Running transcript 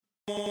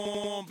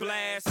on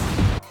blast.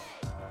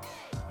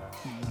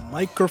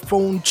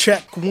 Microphone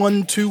check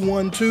 1 2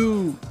 1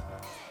 2.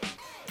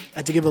 I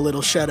had to give a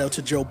little shout out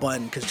to Joe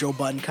Budden because Joe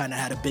Budden kind of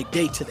had a big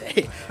day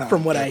today,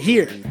 from what I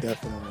hear.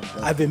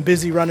 Definitely. I've been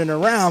busy running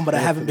around, but I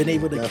haven't been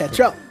able to catch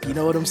up. You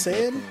know what I'm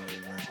saying?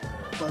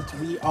 But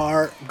we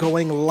are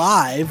going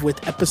live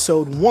with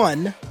episode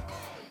 1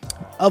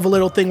 of a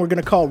little thing we're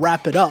going to call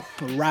Wrap It Up,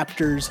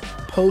 Raptors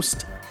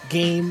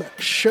post-game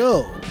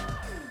show.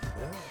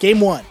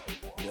 Game 1.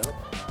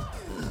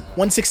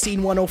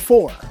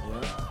 116-104.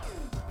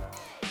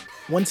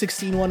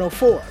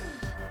 116-104.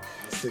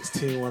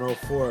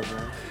 16-104,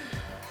 man.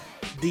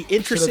 The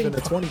interesting Should have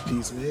been a 20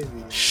 piece, maybe.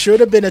 Should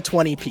have been a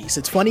 20 piece.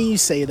 It's funny you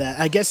say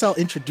that. I guess I'll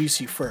introduce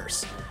you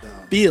first.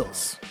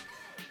 Beals.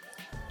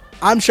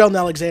 I'm Sheldon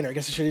Alexander. I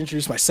guess I should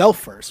introduce myself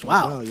first.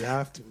 Wow. No, you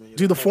have to, man.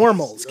 Do the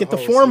formals. Get the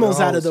formals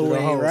out of the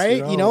way, right?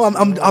 You know,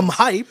 I'm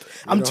hype.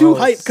 I'm the too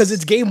host. hype because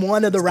it's game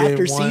 1 of the It's game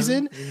Raptors one,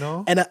 season, you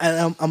know? and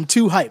I'm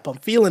too hype. I'm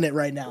feeling it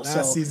right now.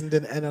 Last season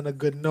didn't end on a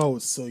good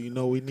note, so you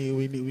know we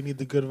need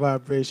the good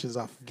vibrations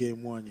off of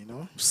game 1. You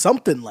know,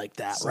 something like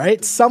that,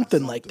 right?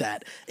 Something like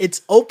that.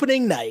 It's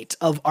opening night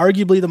of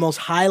arguably the most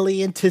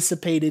highly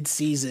anticipated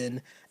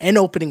season and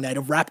opening night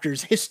of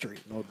Raptors history.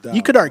 no doubt.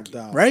 You could argue,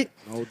 no doubt, right?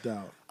 No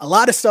doubt. A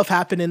lot of stuff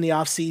happened in the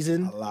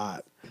offseason. A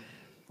lot.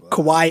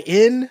 Kawhi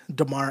in,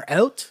 DeMar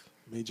out,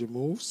 Major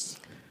moves.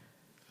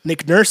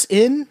 Nick Nurse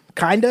in,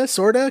 kinda,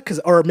 sorta,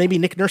 or maybe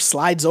Nick Nurse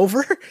slides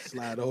over.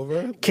 Slide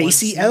over. Casey One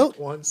seat, out.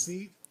 One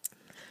seat.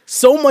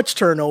 So much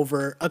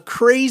turnover, a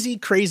crazy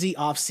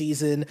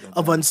offseason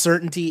of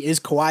uncertainty. Is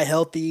Kawhi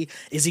healthy?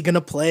 Is he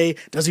gonna play?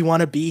 Does he want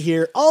to be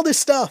here? All this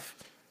stuff.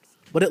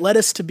 But it led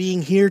us to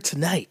being here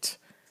tonight,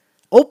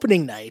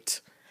 opening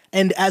night.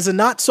 And as a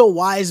not so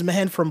wise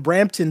man from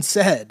Brampton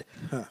said,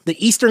 the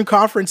Eastern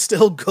Conference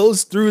still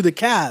goes through the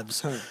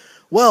Cavs.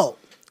 Well,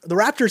 the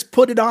Raptors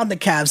put it on the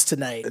Cavs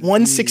tonight,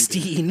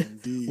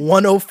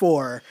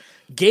 116-104.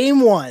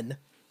 Game 1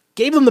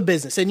 gave them the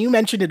business, and you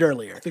mentioned it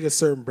earlier. I think a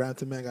certain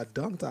Brampton man got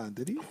dunked on.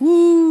 Did he?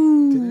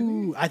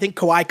 Ooh, I think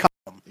Kawhi caught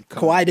him.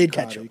 Kawhi did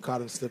catch him. He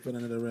caught him slipping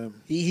under the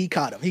rim. He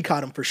caught him. He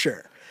caught him for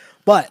sure.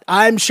 But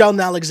I'm Sheldon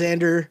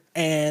Alexander,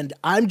 and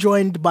I'm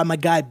joined by my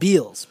guy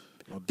Beals.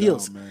 No doubt,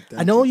 Beals, man.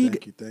 I know you.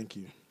 Thank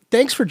you.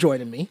 Thanks for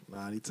joining me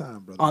Nah, anytime,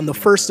 brother. on the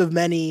first of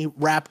many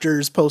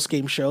Raptors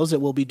post-game shows that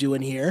we'll be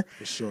doing here.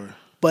 For sure.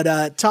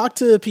 But talk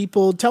to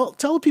people.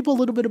 Tell people a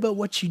little bit about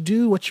what you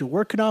do, what you're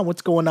working on,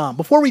 what's going on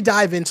before we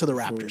dive into the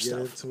Before we Raptors get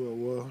stuff. into it,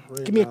 well,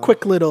 right Give me a now-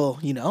 quick little,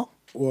 you know.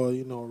 Well,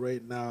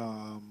 right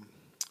now,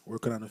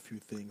 working on a few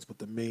things, but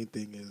the main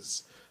thing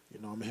is,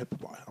 I'm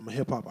a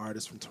hip hop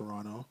artist from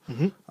Toronto.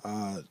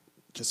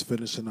 Just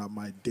finishing up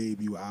my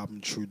debut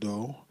album,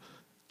 Trudeau.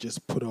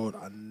 Just put out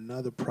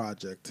another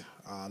project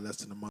less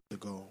than a month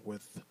ago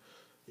with,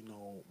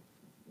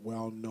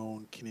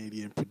 well-known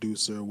Canadian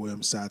producer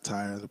William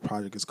Satire. The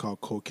project is called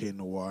Cocaine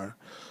Noir,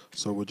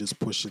 so we're just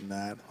pushing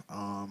that.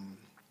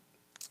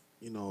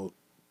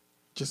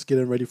 Just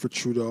getting ready for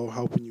Trudeau,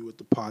 helping you with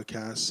the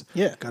podcast.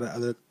 Yeah. Got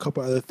a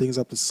couple other things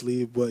up the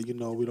sleeve, but we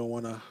don't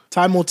want to.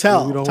 Time will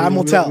tell. We Time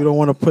will tell. We don't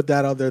want to put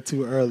that out there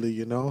too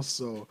early,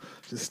 So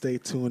just stay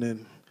tuned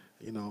and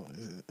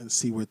and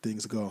see where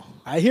things go.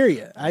 I hear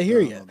you.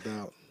 No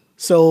doubt.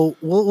 So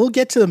we'll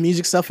get to the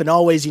music stuff, and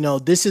always,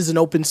 this is an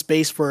open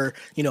space for,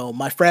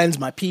 my friends,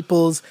 my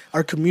peoples,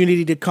 our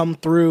community to come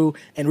through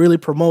and really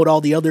promote all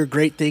the other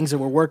great things that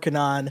we're working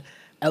on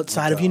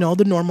outside of,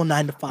 the normal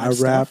 9 to 5 I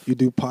stuff. rap, you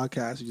do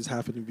podcasts, you just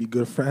happen to be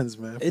good friends,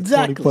 man. For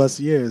Exactly. 20 plus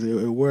years, it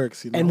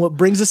works, And what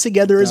brings us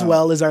together as Yeah.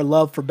 well is our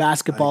love for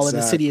basketball in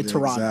the city of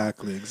Toronto.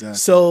 Exactly.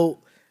 So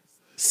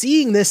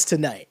seeing this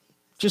tonight,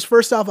 just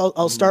first off,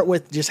 I'll start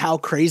with just how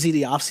crazy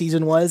the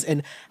offseason was,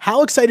 and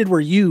how excited were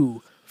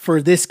you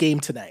for this game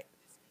tonight?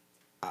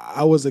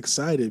 I was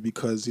excited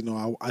because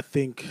I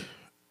think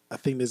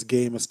this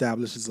game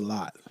establishes a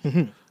lot.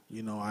 I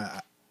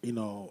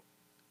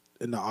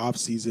in the off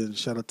season,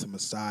 shout out to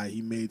Masai.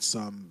 He made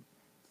some,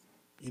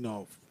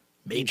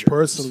 Major.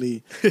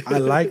 Personally, I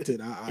liked it.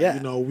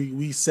 Yeah.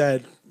 We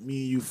said, me,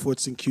 you,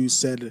 Foots and Q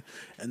said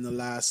in the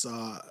last,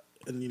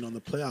 in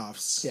the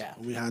playoffs. Yeah.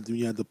 When we had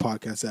the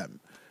podcast that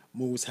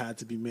moves had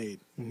to be made.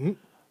 Mm-hmm.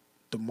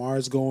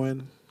 DeMar's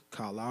going,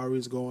 Kyle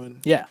Lowry's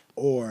going. Yeah.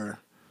 Or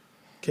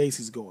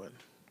Casey's going.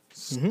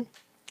 Mm-hmm.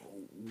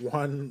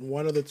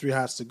 One of the three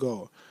has to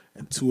go,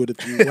 and 2 of the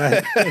 3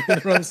 went. You know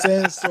what I'm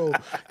saying? So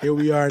here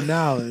we are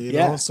now. You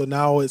know. So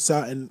now it's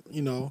out, and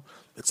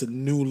it's a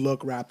new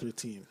look Raptor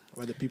team.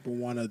 Whether people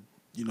want to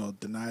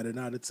deny it or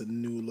not, it's a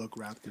new look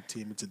Raptor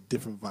team. It's a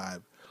different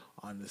vibe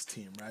on this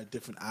team, right?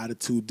 Different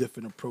attitude,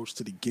 different approach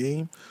to the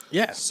game.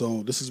 Yeah.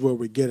 So this is where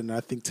we're getting.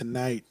 I think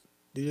tonight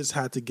they just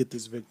had to get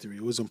this victory.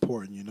 It was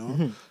important,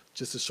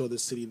 just to show the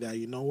city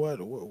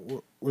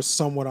that we're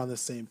somewhat on the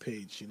same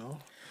page,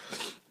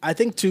 I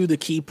think, too, the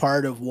key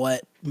part of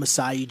what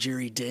Masai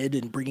Ujiri did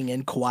in bringing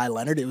in Kawhi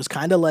Leonard, it was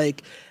kind of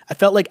like, I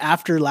felt like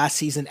after last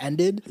season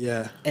ended,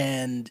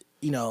 and,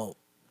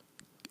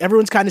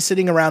 everyone's kind of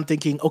sitting around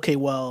thinking, okay,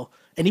 well,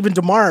 and even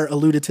DeMar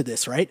alluded to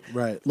this, right?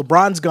 Right.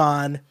 LeBron's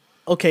gone.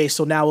 okay,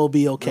 so now we'll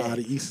be okay. Nah,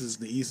 the East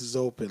is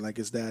open. Like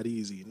it's that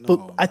easy. No,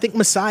 But I think man.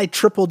 Masai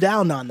tripled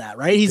down on that,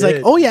 right? He's did,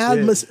 like, oh he yeah,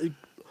 did.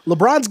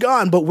 LeBron's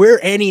gone, but we're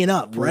anteing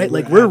up, right?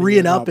 Like we're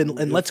reeing up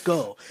and let's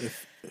go.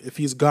 If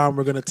he's gone,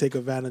 we're gonna take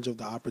advantage of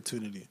the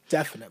opportunity.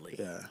 Definitely.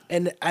 Yeah.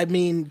 And I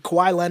mean,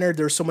 Kawhi Leonard,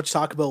 there's so much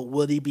talk about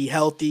would he be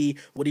healthy?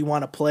 Would he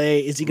want to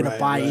play? Is he going to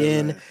buy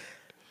in? Right.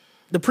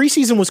 The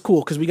preseason was cool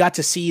because we got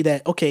to see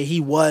that, okay, he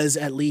was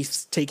at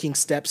least taking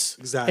steps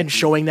Exactly. and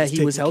showing that He's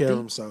he was taking healthy. care of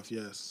himself,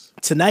 yes.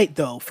 Tonight,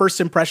 though,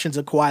 first impressions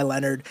of Kawhi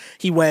Leonard,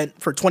 he went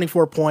for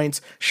 24 points,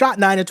 shot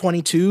 9 of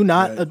 22,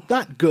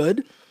 not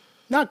good,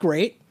 not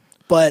great,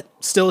 but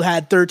still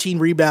had 13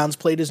 rebounds,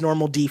 played his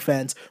normal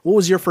defense. What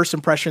was your first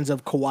impressions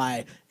of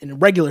Kawhi in a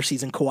regular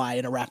season Kawhi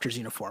in a Raptors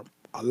uniform?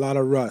 A lot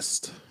of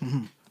rust.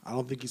 I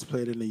don't think he's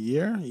played in a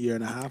year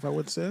and a half, I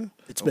would say.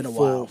 It's been a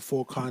while.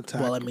 Full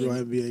contact, Well, I mean,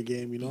 real NBA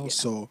game,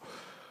 So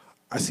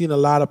I seen a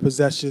lot of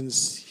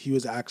possessions. He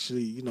was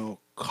actually,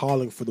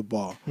 calling for the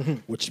ball,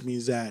 which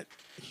means that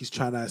he's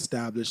trying to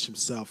establish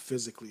himself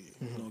physically,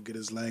 get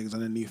his legs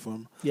underneath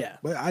him. Yeah.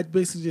 But I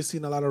basically just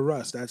seen a lot of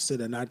rust. That's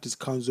it. And that just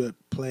comes with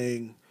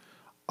playing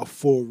a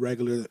full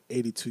regular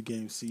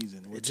 82-game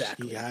season, which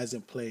Exactly. he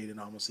hasn't played in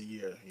almost a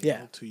year.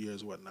 Yeah. 2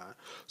 years, whatnot.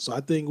 So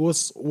I think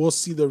we'll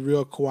see the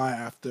real Kawhi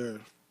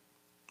after,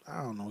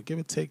 I don't know, give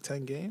or take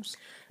 10 games.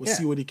 We'll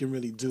see what he can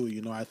really do.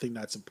 I think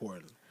that's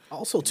important.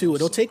 Also, too,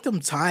 it'll take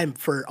them time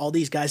for all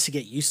these guys to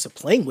get used to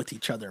playing with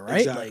each other, right?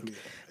 Exactly. Like,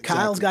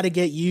 Kyle's got to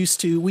get used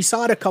to. We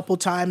saw it a couple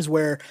times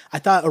where I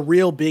thought a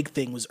real big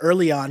thing was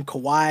early on.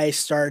 Kawhi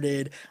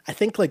started, I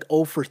think, like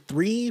 0 for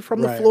 3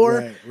 from the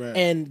floor, right.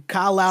 and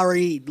Kyle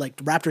Lowry, like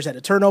the Raptors had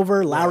a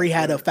turnover. Lowry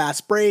had a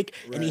fast break,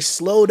 and he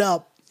slowed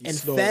up and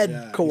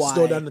fed Kawhi. He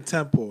slowed down the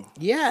tempo.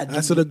 Yeah,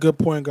 that's what a good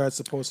point guard's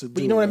supposed to do.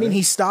 But you know what I mean?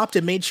 He stopped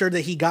and made sure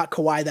that he got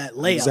Kawhi that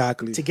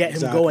layup to get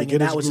him going,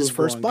 and that was his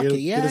first bucket.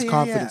 Get his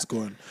confidence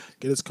going.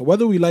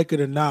 Whether we like it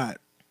or not,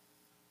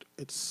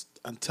 it's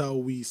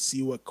until we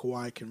see what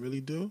Kawhi can really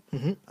do.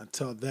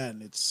 Until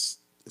then, it's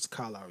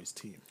Kyle Lowry's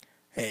team.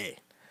 Hey,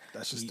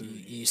 that's just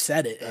you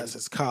said it. That's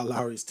just Kyle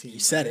Lowry's team. You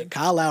said it.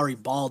 Kyle Lowry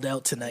balled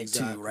out tonight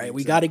too, right?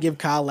 We got to give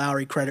Kyle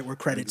Lowry credit where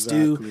credit's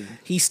due.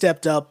 He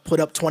stepped up, put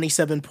up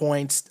 27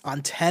 points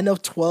on 10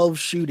 of 12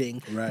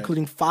 shooting,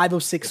 including 5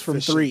 of 6 from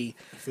 3.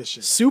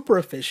 Super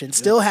efficient.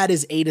 Still had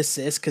his 8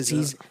 assists because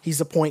he's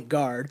a point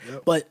guard,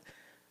 but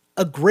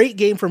a great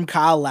game from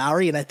Kyle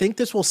Lowry, and I think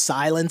this will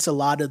silence a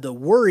lot of the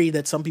worry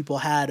that some people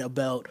had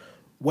about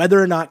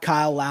whether or not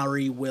Kyle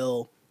Lowry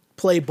will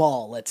play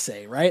ball, let's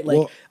say, right?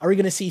 Like, are we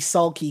going to see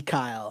sulky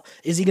Kyle?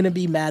 Is he going to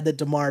be mad that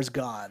DeMar's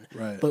gone?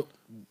 Right. But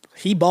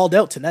he balled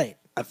out tonight.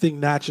 I think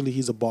naturally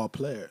he's a ball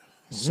player,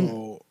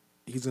 so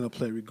he's going to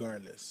play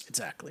regardless.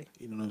 Exactly.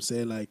 You know what I'm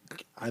saying?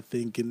 Like, I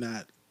think in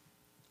that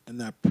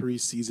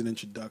preseason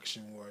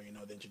introduction where,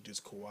 they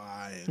introduced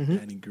Kawhi and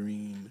Danny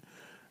Green,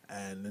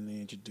 and then they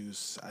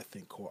introduced, I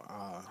think,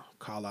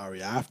 Kyle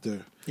Lowry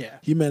after. Yeah.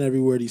 He meant every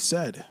word he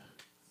said.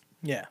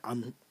 Yeah.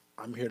 I'm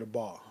here to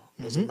ball.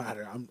 Doesn't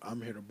matter.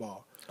 I'm here to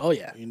ball. Oh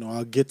yeah.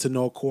 I'll get to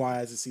know Kawhi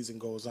as the season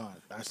goes on.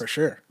 That's for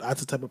sure. That's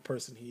the type of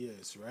person he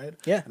is, right?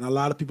 Yeah. And a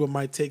lot of people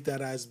might take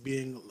that as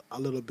being a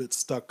little bit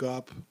stuck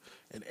up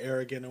and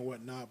arrogant and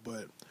whatnot,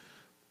 but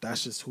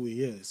that's just who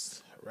he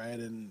is, right?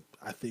 And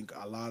I think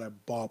a lot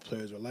of ball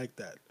players are like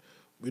that.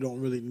 We don't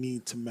really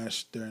need to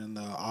mesh during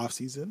the off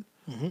season.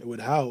 It would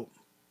help.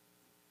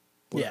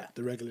 But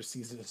the regular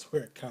season is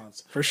where it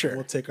counts. For sure. And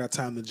we'll take our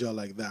time to gel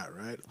like that,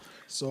 right?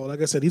 So, like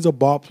I said, he's a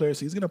ball player,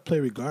 so he's going to play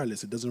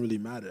regardless. It doesn't really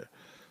matter,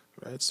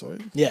 right? So,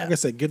 like I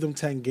said, give them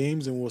 10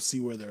 games and we'll see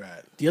where they're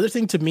at. The other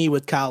thing to me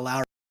with Kyle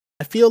Lowry,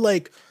 I feel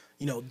like,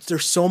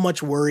 there's so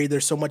much worry,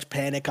 there's so much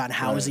panic on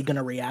how is he going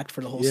to react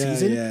for the whole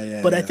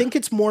season. But I think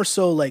it's more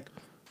so like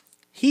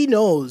he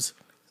knows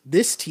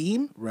this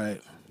team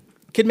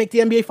can make the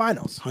NBA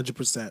Finals.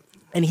 100%.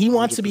 And he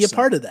wants to be a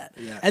part of that.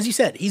 Yeah. As you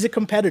said, he's a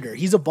competitor.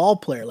 He's a ball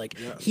player. Like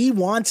he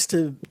wants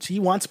to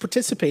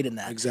participate in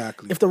that.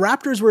 Exactly. If the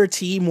Raptors were a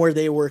team where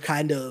they were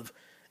kind of,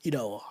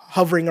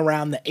 hovering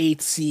around the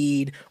 8th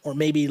seed or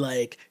maybe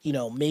like,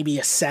 maybe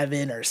a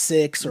 7 or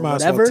 6 or whatever.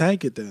 Might as well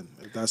tank it then,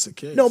 if that's the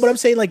case. No, but I'm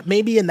saying like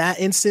maybe in that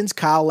instance,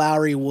 Kyle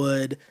Lowry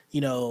would,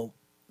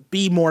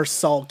 be more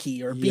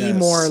sulky or be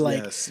more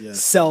like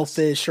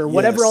selfish or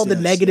whatever all the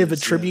negative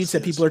attributes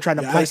that people are trying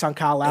to place on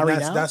Kyle Lowry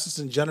now. That's just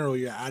in general,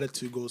 your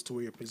attitude goes to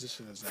where your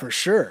position is at. For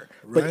sure.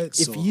 Right? But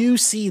if you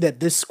see that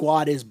this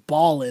squad is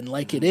balling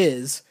like it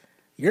is,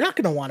 you're not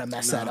going to want to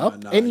mess that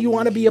up, and you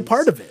want to be a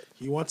part of it.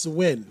 He wants to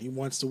win. He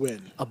wants to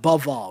win.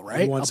 Above all,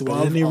 right? He wants to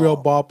win. Any real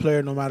ball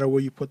player, no matter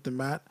where you put them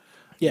at,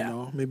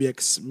 maybe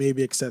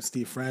except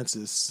Steve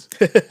Francis,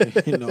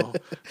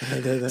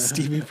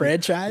 Stevie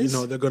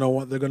franchise. They're gonna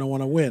want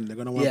to win. They're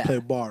gonna want to play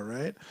ball,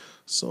 right?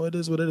 So it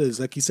is what it is.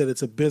 Like you said,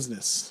 it's a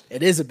business.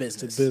 It is a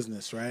business. It's a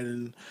business, right?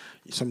 And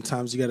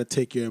sometimes you got to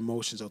take your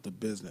emotions out the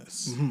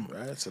business,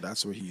 right? So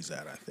that's where he's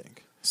at, I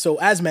think. So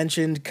as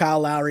mentioned,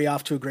 Kyle Lowry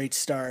off to a great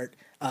start.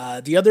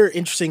 The other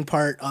interesting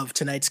part of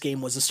tonight's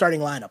game was the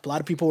starting lineup. A lot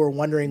of people were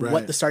wondering what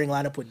Right. the starting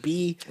lineup would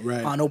be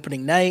Right. on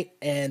opening night,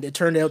 and it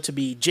turned out to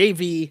be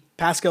JV,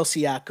 Pascal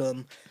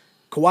Siakam,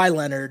 Kawhi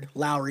Leonard,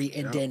 Lowry,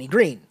 and Danny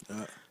Green.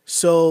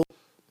 So,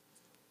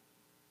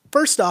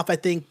 first off, I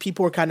think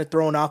people were kind of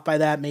thrown off by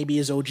that. Maybe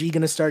is OG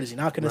going to start? Is he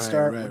not going Right, to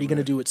start? right, What are you going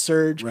to right. do with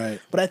Surge?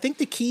 Right. But I think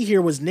the key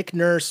here was Nick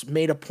Nurse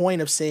made a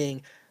point of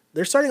saying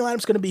their starting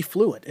lineup's going to be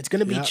fluid. It's going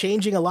to be Yeah.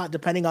 changing a lot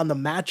depending on the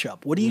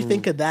matchup. What do you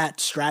think of that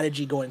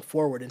strategy going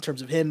forward in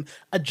terms of him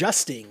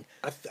adjusting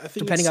I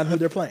think depending on who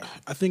they're playing?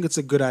 I think it's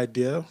a good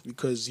idea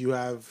because you've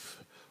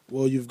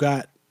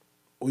got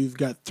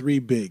three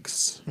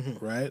bigs,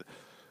 Mm-hmm. right?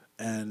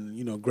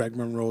 And Greg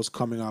Monroe's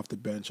coming off the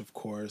bench, of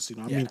course.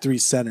 I Yeah. mean three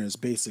centers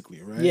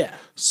basically, right? Yeah.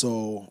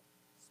 So,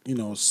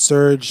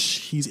 Serge,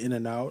 he's in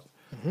and out.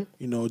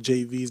 Mm-hmm.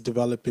 JV's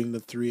developing the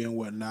three and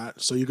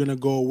whatnot. So you're gonna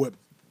go with,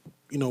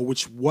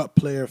 what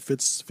player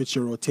fits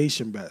your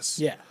rotation best.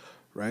 Yeah.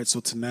 Right. So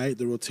tonight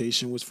the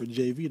rotation was for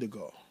JV to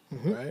go.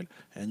 Mm-hmm. Right.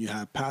 And you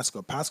have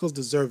Pascal. Pascal's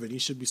deserving. He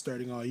should be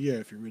starting all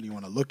year if you really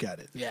want to look at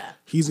it. Yeah.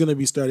 He's gonna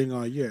be starting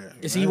all year.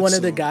 Is right? he one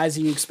of the So- guys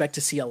you expect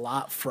to see a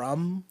lot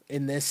from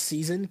in this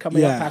season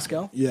coming up,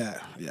 Pascal? Yeah.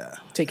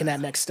 Taking that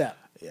next step.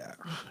 Yeah.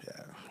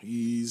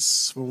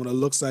 He's, from what it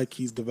looks like,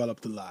 he's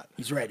developed a lot.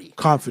 He's ready.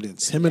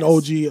 Confidence. Him and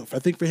OG. I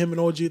think for him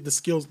and OG, the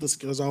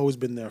skills always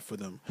been there for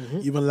them.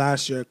 Even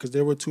last year, because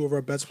they were two of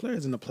our best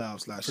players in the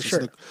playoffs last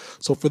year. sure.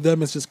 So for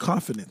them, it's just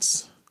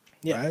confidence.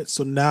 Yeah. Right.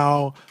 So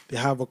now they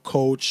have a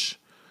coach.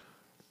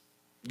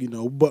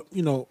 But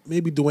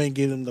maybe Dwayne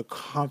gave them the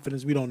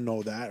confidence. We don't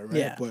know that, right?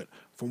 Yeah. But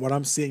from what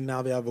I'm seeing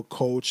now, they have a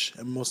coach,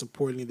 and most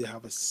importantly, they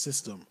have a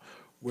system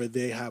where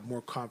they have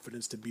more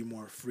confidence to be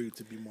more free,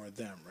 to be more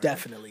them. Right?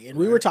 Definitely. And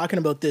we were talking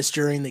about this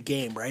during the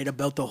game, right?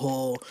 About the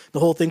whole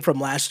thing from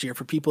last year.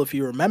 For people, if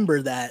you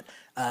remember that,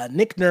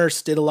 Nick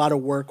Nurse did a lot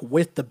of work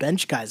with the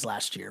bench guys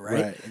last year,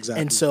 right? Right,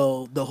 exactly. And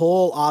so the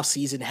whole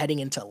offseason heading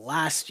into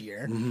last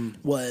year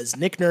was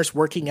Nick Nurse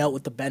working out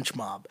with the bench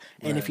mob.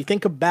 And if you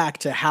think back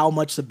to how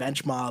much the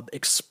bench mob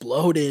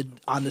exploded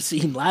on the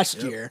scene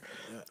last year,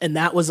 and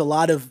that was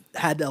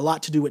had a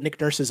lot to do with Nick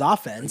Nurse's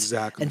offense.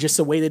 Exactly. And just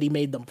the way that he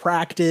made them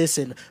practice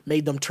and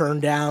made them turn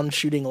down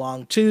shooting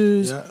long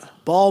twos, Yeah.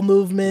 ball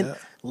movement, Yeah.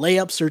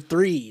 layups or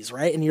threes,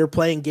 right? And you're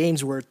playing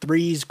games where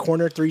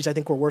corner threes, I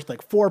think were worth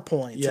like 4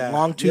 points. Yeah. And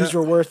long twos Yeah.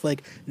 were worth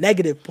like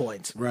negative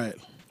points. Right.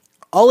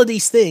 All of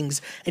these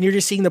things, and you're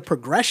just seeing the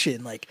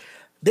progression. Like,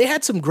 they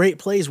had some great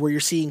plays where you're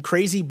seeing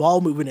crazy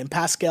ball movement and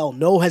Pascal,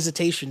 no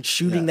hesitation,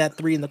 shooting Yeah. that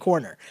three in the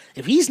corner.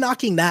 If he's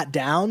knocking that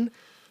down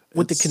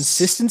with the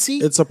consistency,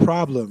 It's a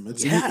problem.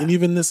 Yeah. And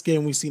even this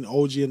game, we've seen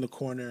OG in the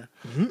corner,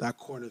 that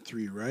corner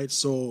three, right?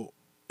 So,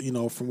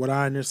 from what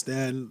I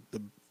understand,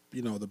 the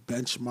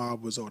bench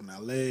mob was out in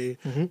LA.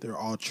 They were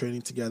all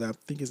training together. I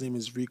think his name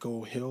is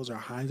Rico Hills or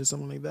Hines or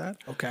something like that.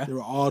 Okay. They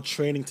were all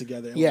training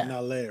together Yeah. in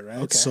LA, right?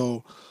 Okay.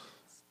 So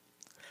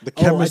the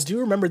oh, I chemistry.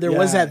 do remember there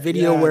was that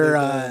video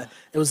where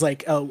it was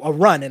like a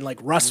run and like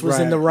Russ was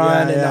in the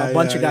run and a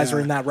bunch of guys were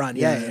in that run.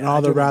 Yeah, and I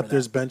all do the remember that.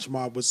 Raptors bench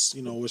mob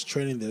was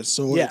training there.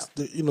 So Yeah.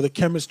 it's the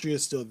chemistry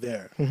is still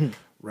there,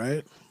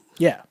 right?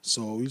 Yeah,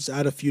 So we just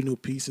add a few new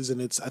pieces,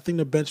 and I think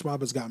the bench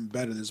mob has gotten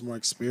better. There's more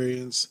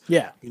experience.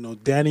 yeah.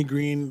 Danny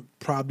Green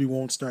probably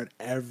won't start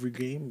every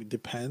game. It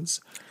depends.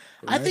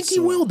 I right? think he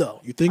So, will, though.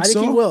 You think I think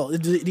so? he will.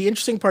 The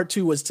interesting part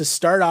too was to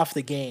start off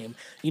the game.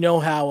 You know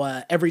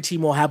how every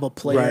team will have a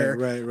player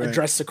Right.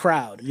 address the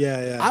crowd.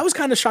 Yeah. I was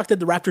kind of shocked that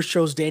the Raptors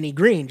chose Danny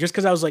Green just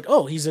because I was like,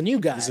 oh, he's a new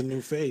guy. He's a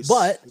new face.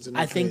 But He's a new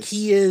I think face.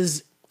 he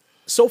is.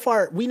 So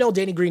far, we know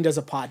Danny Green does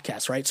a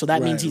podcast, right? So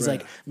that means Right, he's right.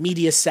 like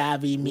media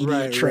savvy,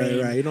 media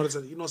trained. Right. He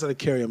knows how to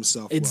carry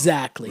himself. well.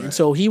 Exactly. Right. And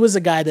so he was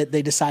a guy that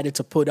they decided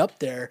to put up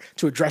there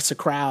to address the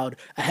crowd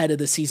ahead of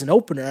the season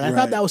opener. And I thought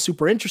Right. that was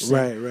super interesting.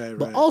 Right.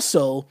 But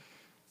also,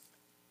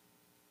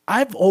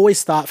 I've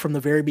always thought from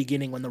the very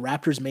beginning when the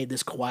Raptors made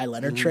this Kawhi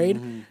Leonard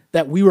trade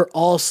that we were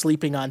all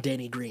sleeping on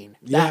Danny Green,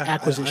 that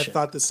acquisition. I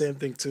thought the same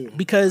thing too.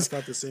 Because I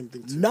thought the same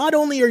thing too. not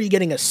only are you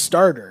getting a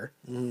starter,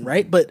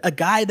 right, but a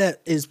guy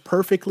that is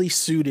perfectly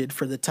suited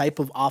for the type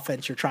of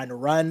offense you're trying to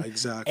run.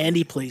 Exactly. And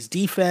he plays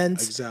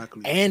defense.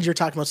 Exactly. And you're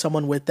talking about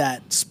someone with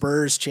that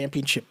Spurs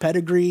championship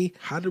pedigree.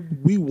 How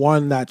did we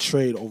won that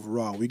trade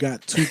overall? We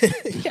got two.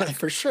 Yeah,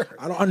 for sure.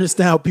 I don't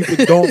understand how people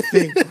don't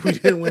think we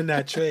didn't win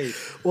that trade.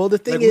 Well, the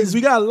thing Like, is,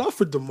 we got love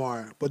for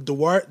DeMar, but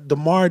DeMar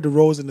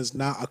DeRozan is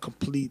not a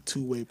complete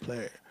two-way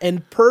player.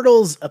 and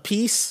Pirtle's a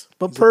piece,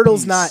 but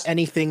Pirtle's not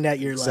anything that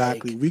you're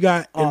Exactly. like, We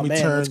got in oh man,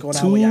 return what's going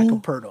on with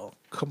Jakob two Pirtle?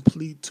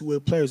 complete two-way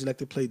players who like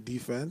to play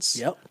defense.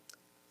 Yep.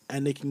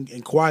 And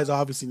and Kawhi's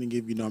obviously gonna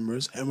give you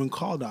numbers. And when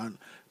called on,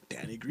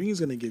 Danny Green's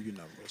gonna give you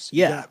numbers.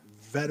 Yeah.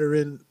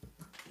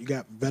 You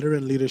got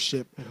veteran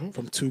leadership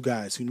from two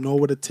guys who know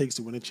what it takes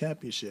to win a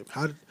championship.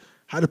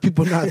 How do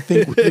people not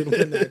think we didn't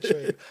win that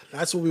trade?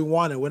 That's what we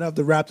wanted. When have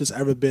the Raptors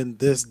ever been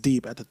this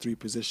deep at the three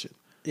position?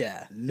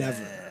 Yeah.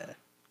 Never.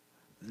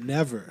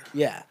 Never.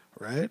 Yeah.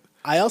 right?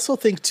 I also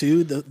think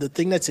too the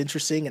thing that's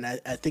interesting, and I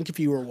think if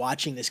you were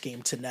watching this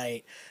game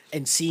tonight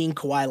and seeing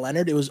Kawhi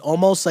Leonard, it was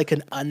almost like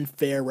an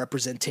unfair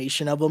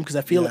representation of him because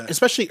I feel like, Yeah.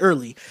 especially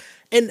early,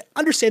 and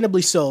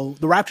understandably so,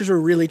 the Raptors were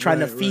really trying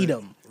to Right, feed right,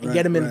 him and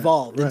get him right,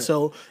 involved, and right.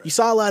 so you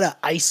saw a lot of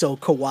ISO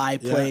Kawhi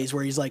Yeah. plays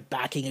where he's like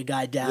backing a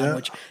guy down, Yeah.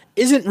 which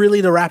isn't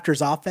really the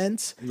Raptors'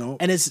 offense, No.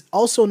 and it's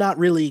also not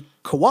really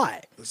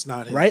Kawhi, It's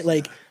not his, right?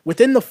 Like yeah.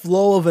 within the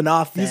flow of an He's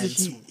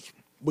offense,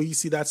 but you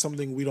see, that's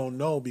something we don't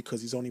know because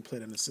he's only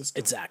played in the system.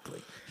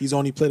 exactly. He's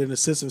only played in the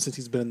system since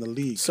he's been in the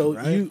league. So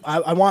right?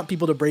 I want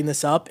people to bring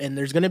this up, and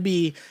there's going to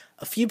be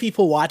a few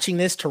people watching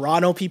this.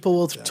 Toronto people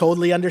will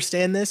totally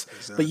understand this,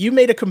 but you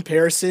made a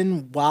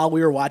comparison while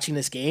we were watching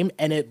this game,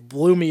 and it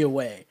blew me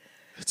away.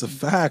 It's a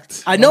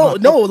fact. I know,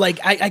 no, like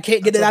I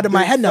can't get That's it a out of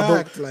my big head now.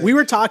 fact, But like- we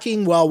were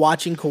talking while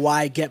watching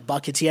Kawhi get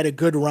buckets. He had a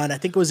good run. I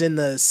think it was in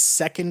the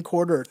second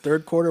quarter or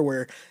third quarter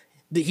where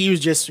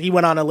he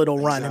went on a little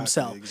run Exactly,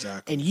 himself.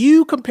 exactly. And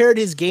you compared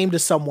his game to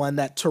someone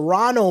that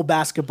Toronto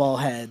basketball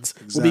heads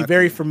will be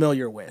very Exactly.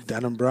 familiar with.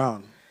 Denham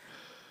Brown.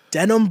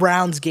 Denham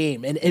Brown's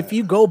game. And if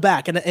you go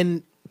back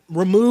and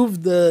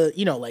remove the,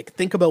 like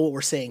think about what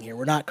we're saying here.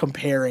 We're not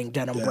comparing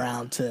Denham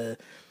Brown to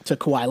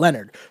Kawhi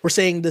Leonard. We're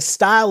saying the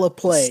style of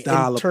play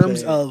Style in of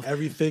terms play. of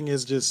Everything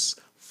is just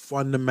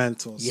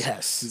fundamentals.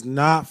 Yes. He's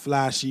not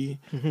flashy.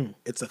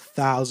 It's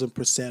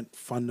 1,000%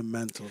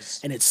 fundamentals.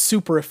 and it's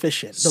super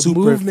efficient. The Super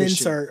movements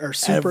efficient. are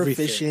super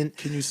Everything. efficient.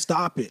 Can you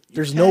stop it? You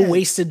There's no can't.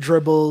 wasted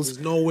dribbles.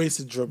 There's no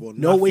wasted dribble.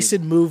 No nothing.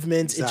 wasted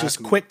movements. It's just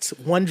Exactly. quick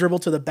one dribble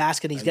to the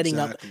basket. He's getting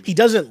up. Exactly. He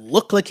doesn't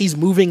look like he's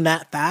moving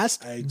that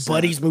fast, but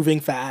Exactly. he's moving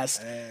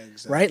fast.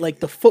 Exactly. Right?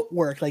 Like the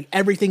footwork, like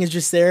everything is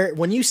just there.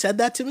 When you said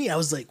that to me, I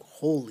was like,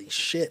 holy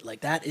shit.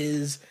 Like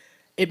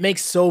it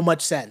makes so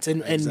much sense.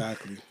 And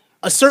Exactly.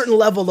 a certain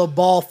level of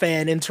ball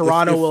fan in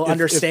Toronto will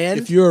understand.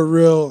 If you're a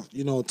real,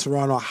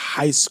 Toronto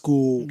high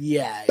school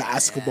Yeah,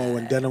 basketball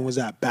when Denham was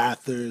at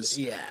Bathurst,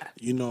 Yeah.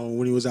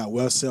 When he was at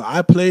West Hill,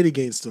 I played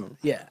against him.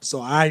 Yeah.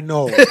 So I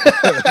know.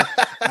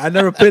 I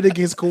never played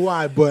against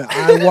Kawhi, but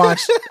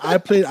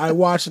I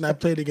watched and I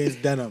played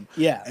against Denham.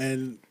 Yeah.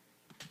 And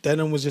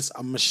Denham was just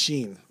a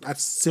machine.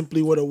 That's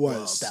simply what it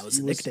was. Well, that was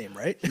He the nickname,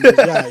 right? he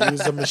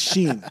was a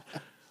machine.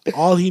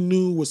 All he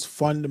knew was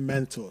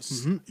fundamentals.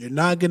 Mm-hmm. You're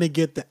not gonna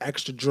get the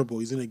extra dribble.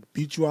 He's gonna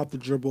beat you off the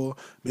dribble,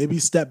 maybe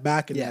step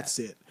back, and Yeah. that's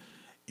it.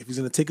 If he's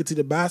gonna take it to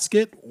the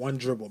basket, one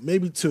dribble,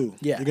 maybe two.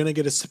 Yeah. You're gonna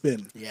get a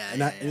spin. Yeah, and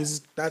yeah,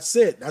 that's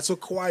it. That's what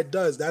Kawhi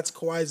does. That's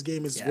Kawhi's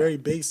game. Is Yeah. very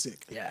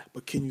basic. Yeah.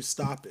 But can you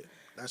stop it?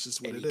 That's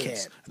just what And it you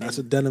is. can't. And that's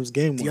what Denham's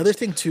game was. The other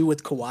thing too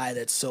with Kawhi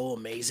that's so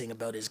amazing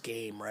about his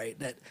game, right?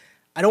 That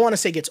I don't want to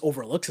say gets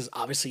overlooked because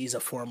obviously he's a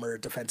former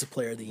defensive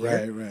player of the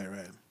year.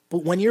 Right.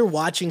 But when you're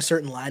watching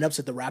certain lineups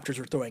that the Raptors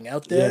were throwing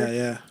out there,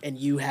 Yeah. and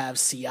you have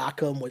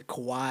Siakam with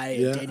Kawhi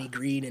and Yeah. Danny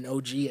Green and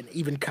OG and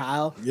even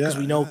Kyle, Yeah, because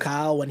we know yeah.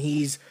 Kyle when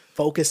he's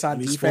focused on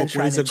When he's, defense,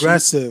 when he's trying to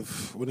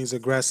cheat,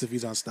 aggressive,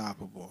 he's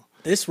unstoppable.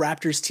 this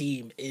Raptors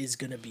team is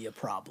going to be a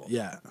problem.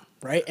 Yeah.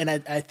 Right, and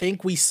I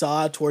think we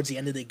saw towards the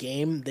end of the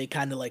game they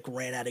kind of like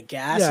ran out of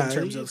gas Yeah, in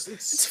terms of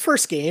it's- it's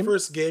first game.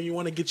 First game, you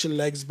want to get your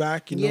legs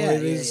back. Yeah,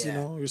 it yeah, is.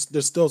 yeah.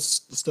 They're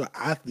still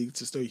athletes.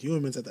 They're still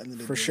humans at the end of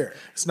the day. For sure.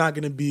 It's not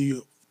going to be,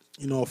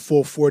 a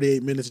full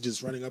 48 minutes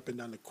just running up and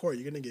down the court.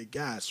 You're going to get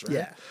gassed, right?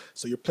 Yeah.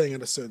 So you're playing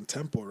at a certain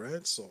tempo,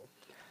 right? So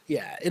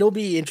Yeah, it'll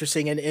be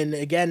interesting. And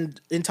again,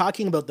 in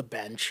talking about the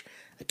bench,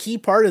 a key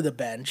part of the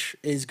bench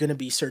is going to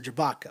be Serge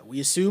Ibaka. We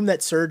assume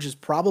that Serge is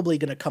probably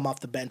going to come off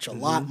the bench a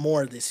lot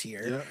more this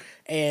year. Yeah.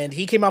 And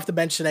he came off the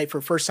bench tonight for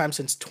the first time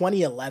since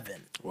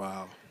 2011.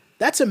 wow.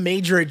 That's a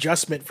major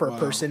adjustment for a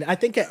person, I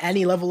think, at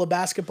any level of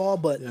basketball.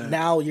 But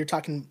now you're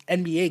talking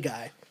NBA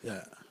guy.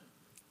 Yeah.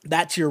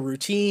 That's your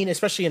routine,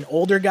 especially an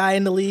older guy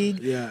in the league.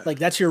 Yeah. Like,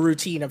 that's your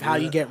routine of how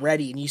you Yeah. get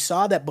ready. And you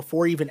saw that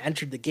before he even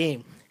entered the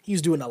game. He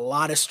was doing a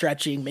lot of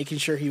stretching, making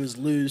sure he was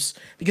loose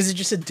because it's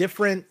just a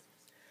different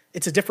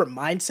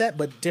mindset,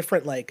 but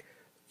different, like,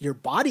 your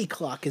body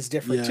clock is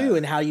different Yeah. too,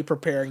 and how you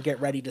prepare and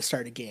get ready to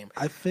start a game.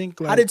 I think.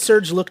 How did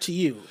Serge look to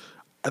you?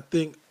 I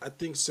think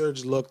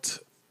Serge looked.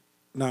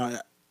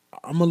 Now,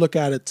 I'm gonna look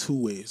at it two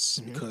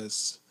ways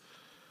because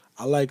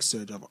I like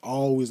Serge. I've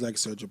always liked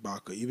Serge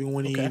Ibaka, even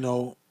when he,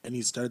 Okay. and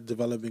he started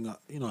developing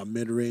a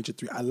mid range of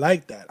three. I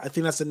like that. I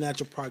think that's a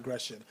natural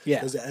progression. Yeah.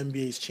 because the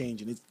NBA is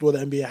changing. The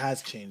NBA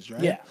has changed,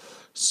 right? Yeah.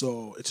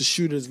 So it's a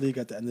shooters league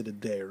at the end of the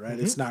day, right?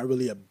 It's not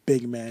really a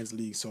big man's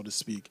league, so to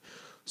speak.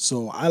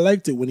 So I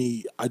liked it when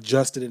he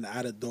adjusted and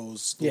added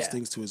those Yeah.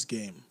 things to his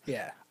game.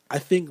 Yeah. I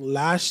think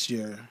last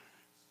year,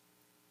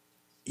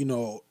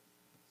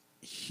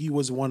 he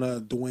was one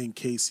of Dwayne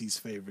Casey's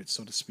favorites,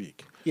 so to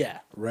speak, Yeah.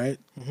 right?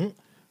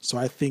 So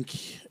I think,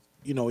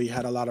 he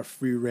had a lot of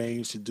free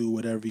range to do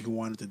whatever he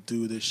wanted to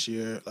do last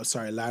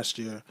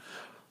year.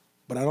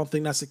 But I don't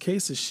think that's the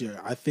case this year.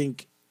 I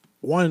think,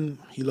 one,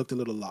 he looked a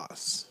little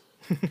lost.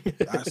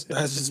 That's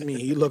just me.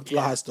 He looked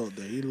lost out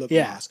there. He looked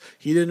Yeah. lost.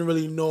 He didn't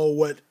really know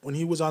when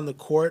he was on the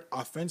court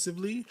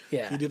offensively,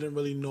 Yeah. he didn't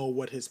really know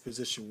what his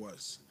position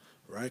was,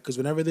 right? Because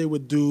whenever they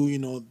would do,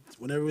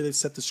 whenever they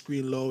set the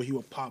screen low, he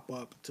would pop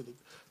up to the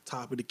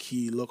top of the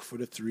key, look for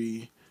the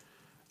three.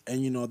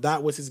 And, you know,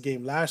 that was his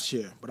game last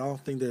year. But I don't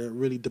think they're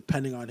really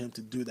depending on him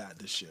to do that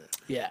this year.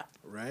 Yeah.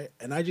 Right?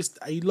 And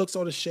he looks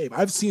out of shape.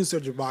 I've seen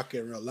Serge Ibaka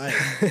in real life.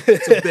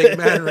 It's a big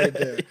man right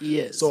there. He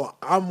is. So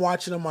I'm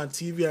watching him on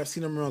TV. I've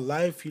seen him in real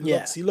life. He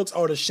looks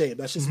out of shape.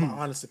 That's just my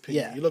honest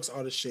opinion. Yeah. He looks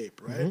out of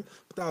shape, right?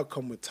 But that'll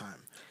come with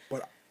time.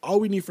 But all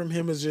we need from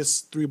him is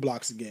just 3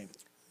 blocks a game.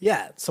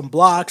 Yeah, some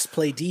blocks,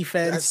 play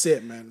defense. That's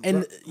it, man.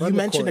 And Run you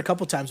mentioned court. a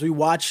couple times, we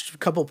watched a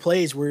couple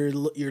plays where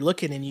you're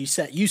looking and you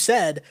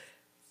said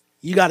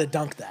you got to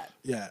dunk that.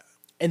 Yeah.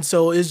 And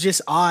so it was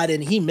just odd,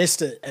 and he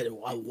missed a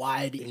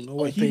wide, You know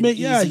what? open,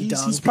 easy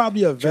dunk He's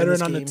probably a during veteran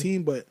this on the game.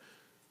 team, but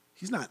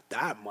he's not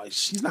that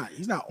much. He's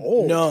not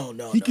old. No, He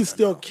no, can no,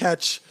 still no.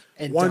 catch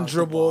And one dunk the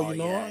dribble, ball,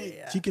 you know?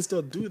 yeah. He can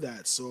still do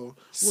that. So we'll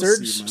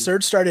Serge see, man.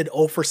 Serge started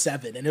 0 for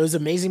 7, and it was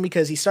amazing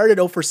because he started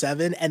 0 for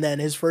 7, and then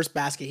his first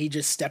basket he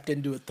just stepped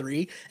into a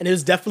 3, and it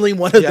was definitely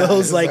one of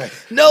those it's like, like,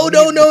 no.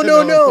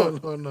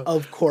 no.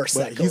 Of course, But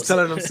that he's goes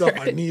telling himself,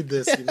 I need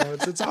this. You know,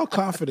 it's all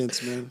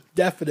confidence, man.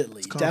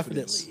 definitely.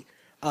 confidence.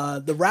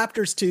 The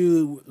Raptors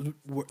too.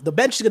 The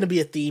bench is going to be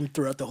a theme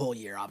throughout the whole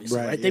year.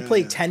 Obviously, right? They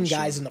played 10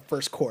 guys in the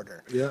first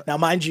quarter. Yeah. Now,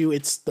 mind you,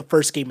 it's the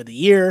first game of the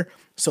year,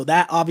 so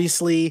that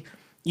obviously,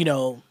 you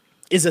know,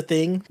 is a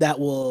thing that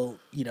will,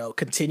 you know,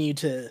 continue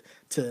to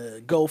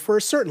go for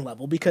a certain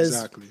level because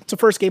Exactly. it's the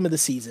first game of the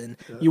season.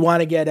 Yeah. You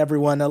want to get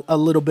everyone a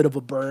little bit of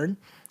a burn,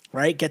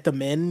 right? Get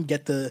them in,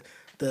 get the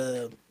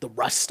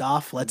rust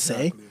off. Let's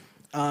say,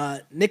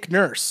 Nick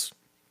Nurse.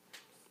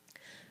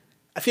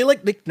 I feel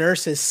like Nick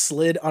Nurse has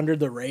slid under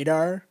the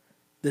radar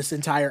this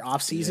entire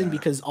offseason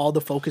because all the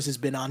focus has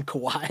been on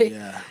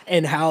Kawhi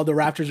and how the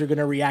Raptors are going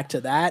to react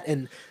to that.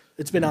 And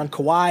it's been on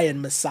Kawhi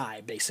and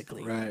Masai,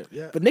 basically. Right,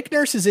 yeah. But Nick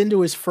Nurse is into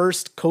his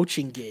first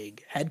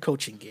head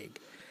coaching gig.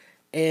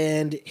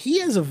 And he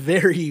has a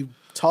very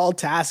tall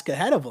task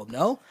ahead of him,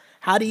 no?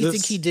 How do you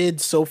think he did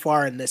so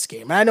far in this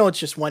game? I know it's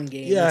just one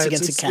game. Yeah, it's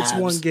against the Cavs. It's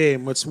one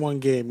game. It's one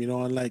game, you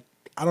know, and like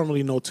I don't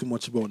really know too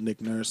much about Nick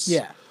Nurse.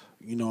 Yeah.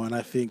 You know, and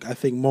I think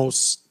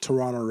most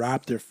Toronto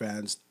Raptor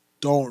fans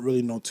don't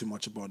really know too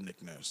much about Nick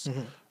Nurse,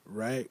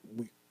 right?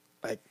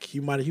 He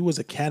was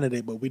a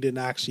candidate, but we didn't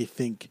actually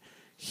think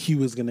he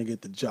was gonna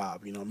get the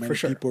job. You know, many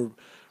people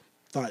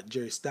thought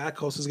Jerry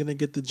Stackhouse was gonna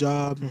get the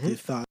job. They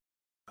thought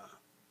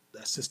the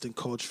assistant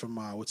coach from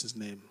what's his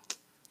name?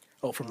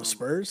 Oh, from the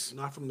Spurs?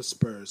 Not from the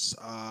Spurs.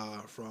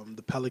 From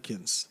the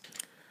Pelicans.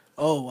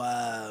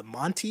 Oh,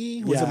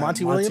 Monty? Was it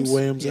Monty Williams? Monty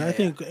Williams. Yeah, I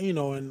think, you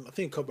know, and I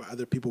think a couple of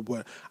other people,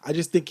 but I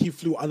just think he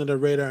flew under the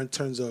radar in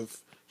terms of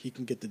he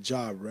can get the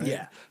job, right?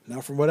 Yeah.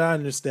 Now, from what I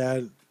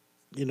understand,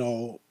 you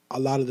know, a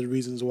lot of the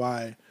reasons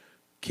why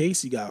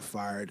Casey got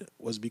fired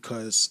was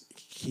because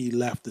he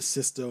left the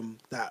system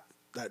that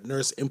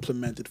Nurse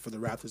implemented for the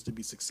Raptors to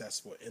be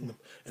successful in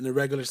the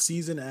regular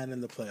season and in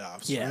the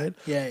playoffs, right?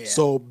 Yeah.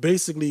 So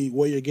basically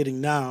what you're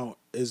getting now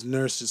is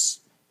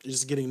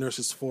just getting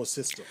Nurse's full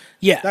system.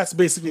 Yeah. That's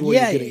basically what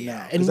you're getting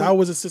now. Because And that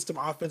was a system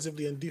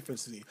offensively and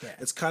defensively. Yeah.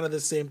 It's kind of the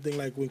same thing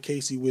like when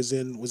Casey was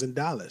in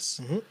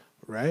Dallas.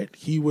 Right?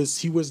 He was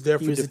there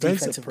for was a defensive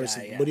defensive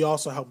person, guy, but he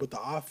also helped with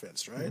the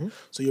offense, right?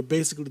 So you're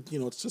basically, you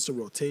know, it's just a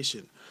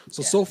rotation.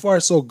 So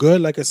far so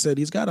good. Like I said,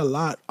 he's got a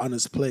lot on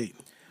his plate.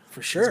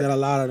 For sure. He's got a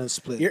lot on his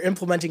plate. You're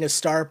implementing a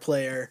star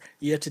player.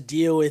 You have to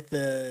deal with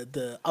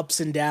the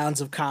ups and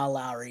downs of Kyle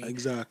Lowry.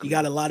 Exactly. You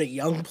got a lot of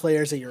young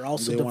players that you're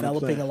also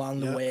developing along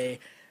the way.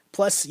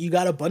 Plus, you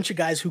got a bunch of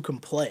guys who can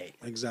play.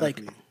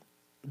 Exactly. Like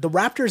the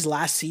Raptors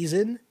last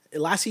season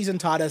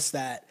taught us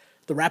that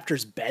the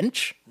Raptors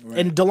bench,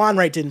 and DeLon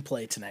Wright didn't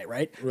play tonight,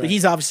 right? But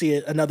he's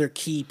obviously another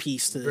key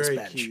piece to this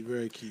bench.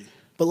 Very key.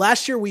 But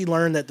last year we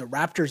learned that the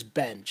Raptors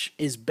bench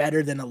is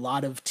better than a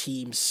lot of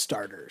teams'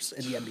 starters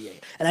in the NBA.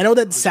 And I know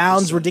that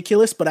sounds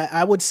ridiculous, but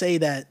I would say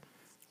that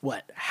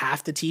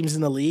half the teams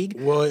in the league,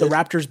 the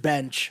Raptors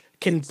bench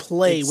can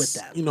play with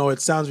them. You know, it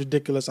sounds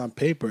ridiculous on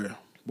paper,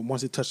 but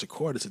once they touch the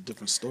court, it's a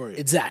different story.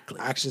 Exactly.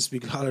 Actions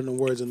speak louder than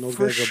words, and those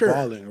For guys sure. are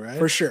balling, right?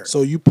 For sure.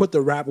 So you put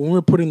the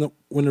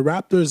when the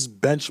Raptors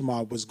bench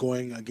mob was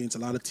going against a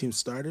lot of team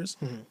starters,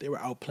 they were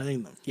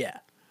outplaying them. Yeah.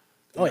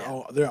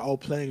 They're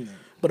outplaying them.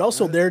 But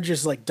also, they're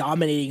just like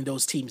dominating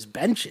those teams'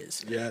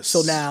 benches. Yes.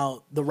 So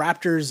now the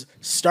Raptors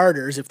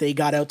starters, if they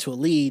got out to a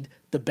lead,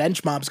 the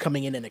bench mob's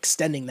coming in and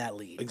extending that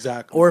lead.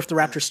 Exactly. Or if the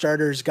Raptors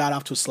starters got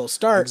off to a slow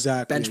start,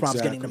 bench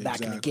mob's getting them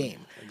back in the game.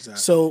 Exactly.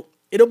 So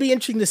it'll be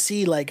interesting to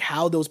see like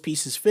how those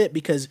pieces fit,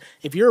 because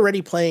if you're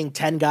already playing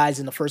 10 guys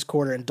in the first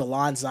quarter and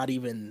DeLon's not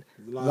even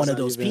one of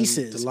those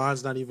pieces.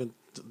 DeLon's not even.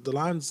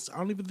 DeLon's. I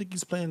don't even think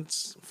he's playing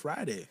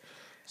Friday.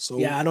 So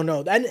yeah, I don't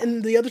know.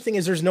 And the other thing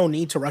is there's no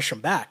need to rush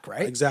him back,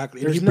 right?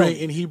 Exactly.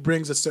 And he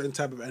brings a certain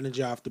type of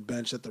energy off the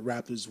bench that the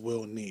Raptors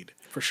will need.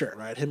 For sure.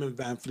 Right? Him and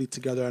Van Fleet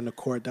together on the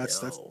court,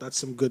 that's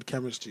some good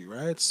chemistry,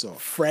 right? So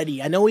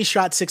Freddie, I know he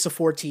shot 6 of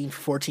 14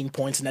 for 14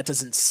 points, and that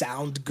doesn't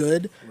sound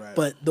good, right.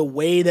 But the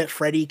way that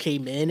Freddie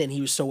came in and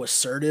he was so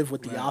assertive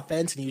with the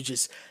offense, and he was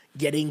just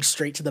getting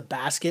straight to the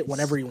basket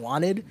whenever he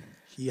wanted.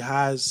 He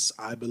has,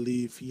 I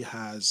believe, he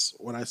has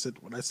what I said.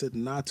 What I said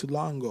not too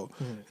long ago.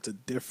 It's a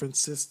different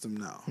system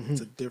now.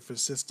 It's a different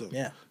system.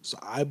 Yeah. So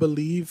I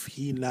believe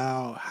he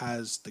now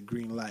has the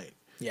green light.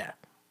 Yeah.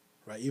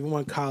 Right. Even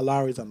when Kyle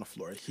Lowry's on the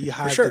floor, he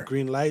has sure. the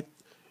green light.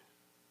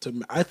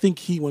 I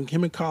think when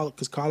him and Kyle,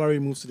 because Kyle Lowry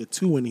moves to the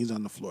 2 when he's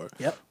on the floor.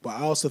 Yep. But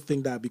I also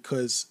think that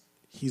because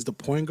he's the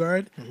point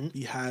guard,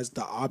 he has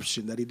the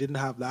option that he didn't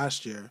have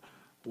last year.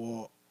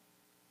 Well,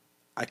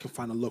 I can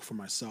find a look for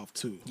myself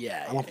too.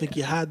 Yeah, I don't think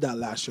he had that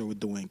last year with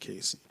Dwayne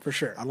Casey. For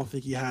sure. I don't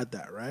think he had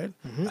that, right?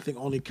 I think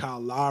only Kyle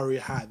Lowry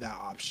had that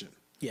option.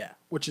 Yeah.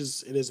 Which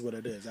is what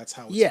it is. That's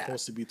how it's Yeah.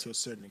 supposed to be to a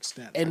certain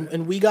extent. And right?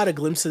 and we got a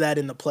glimpse of that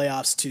in the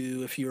playoffs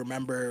too. If you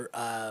remember,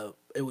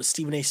 it was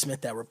Stephen A.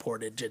 Smith that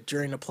reported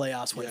during the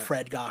playoffs when Yeah.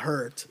 Fred got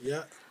hurt.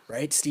 Yeah.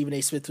 Right? Stephen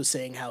A. Smith was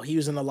saying how he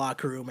was in the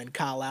locker room and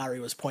Kyle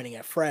Lowry was pointing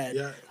at Fred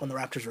Yeah. when the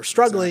Raptors were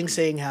struggling,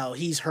 Exactly. saying how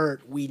he's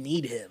hurt, we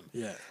need him.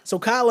 Yeah. So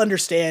Kyle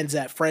understands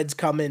that Fred's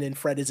coming and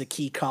Fred is a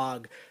key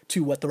cog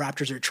to what the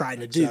Raptors are trying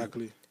to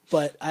Exactly. do.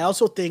 But I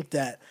also think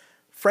that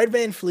Fred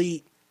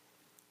VanVleet,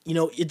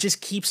 it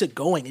just keeps it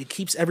going. It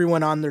keeps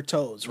everyone on their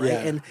toes, right? Yeah,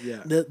 And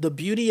yeah. the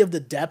beauty of the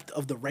depth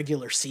of the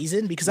regular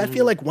season, because I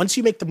feel like once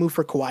you make the move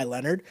for Kawhi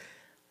Leonard,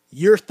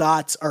 your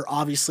thoughts are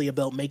obviously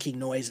about making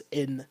noise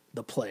in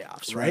the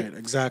playoffs, right? Right,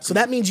 exactly. So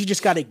that means you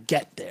just got to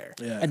get there.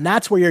 Yeah. And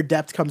that's where your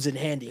depth comes in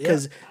handy.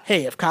 Because,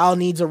 hey, if Kyle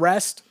needs a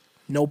rest,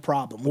 no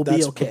problem. We'll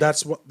be okay.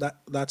 But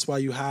that's why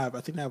you have.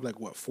 I think they have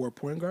 4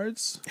 point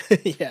guards. Yeah.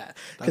 Because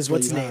That's what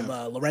what's his you name?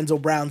 have. Lorenzo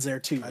Brown's there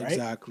too, right?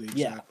 Exactly.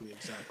 Yeah. Exactly.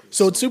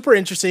 So it's super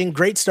interesting.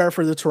 Great start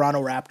for the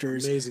Toronto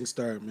Raptors. Amazing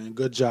start, man.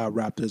 Good job,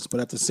 Raptors. But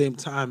at the same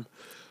time,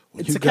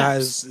 when It's you the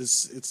guys,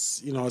 it's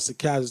the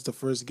Cavs. It's the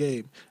first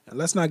game, and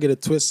let's not get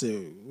it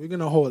twisted. We're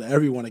gonna hold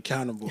everyone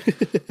accountable.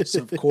 So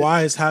if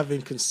Kawhi is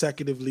having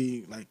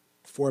consecutively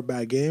 4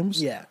 bad games,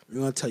 Yeah.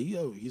 we're gonna tell you,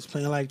 yo, he's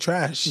playing like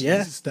trash.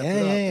 Yeah. Step Yeah, it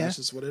up. yeah, yeah. That's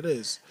just what it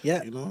is.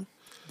 Yeah. you know.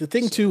 The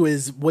thing too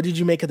is, what did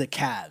you make of the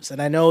Cavs?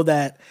 And I know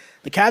that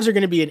the Cavs are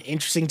going to be an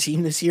interesting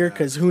team this year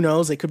because who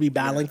knows? They could be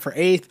battling for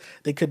 8th.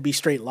 They could be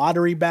straight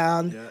lottery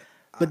bound. Yeah.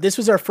 But this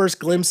was our first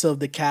glimpse of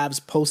the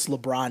Cavs post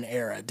LeBron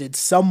era. Did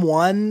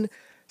someone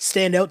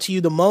stand out to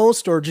you the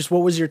most, or just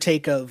what was your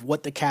take of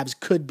what the Cavs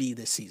could be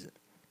this season?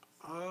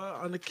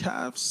 On the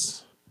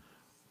Cavs,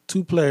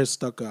 2 players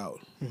stuck out.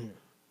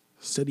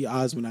 Cedi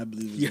Osman, I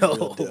believe, is the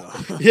real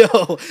deal. Yo,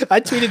 I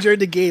tweeted during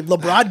the game.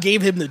 LeBron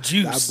gave him the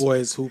juice. That boy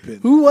is hooping.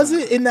 Who was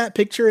it in that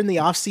picture in the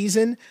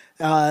offseason?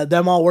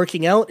 Them all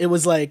working out. It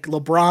was like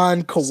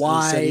LeBron,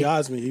 Kawhi, Cedi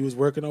Osman, he was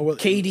working on what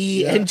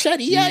KD, and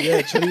Chetty.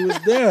 Yeah. Chetty was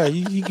there.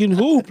 He can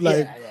hoop.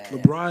 Yeah.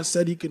 LeBron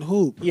said he can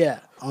hoop. Yeah.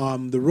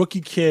 The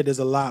rookie kid is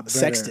a lot better.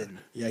 Sexton.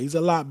 Yeah, he's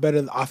a lot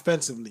better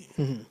offensively.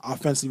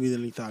 Offensively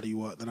than he thought he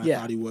was. I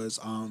thought he was.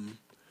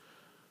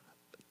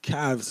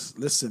 Cavs,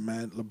 listen,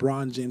 man.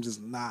 LeBron James is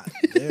not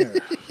there.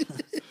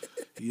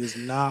 He is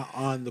not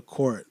on the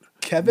court.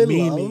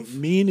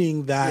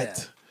 Meaning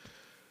that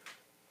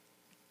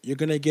you're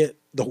gonna get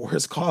the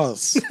worst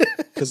calls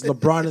because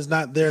LeBron is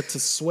not there to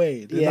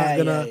sway. They're not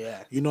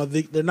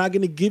gonna, they're not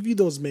gonna give you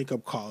those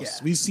makeup calls. Yeah.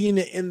 We've seen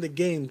it in the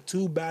game.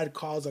 2 bad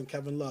calls on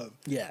Kevin Love.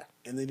 Yeah.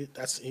 And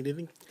that's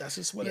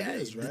just what it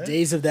is, right? The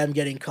days of them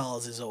getting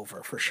calls is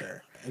over for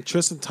sure. And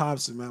Tristan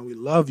Thompson, man, we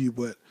love you,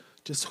 but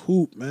just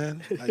hoop,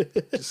 man.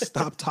 Just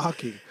stop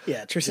talking.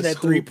 Yeah, Tristan Just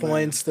had 3 hoop, man.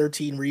 points,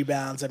 13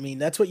 rebounds. I mean,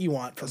 that's what you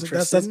want from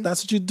Tristan.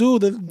 That's what you do.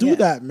 Then do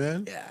that,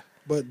 man. Yeah.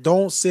 But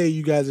don't say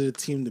you guys are the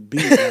team to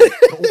beat.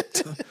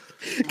 Don't.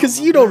 Because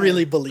you don't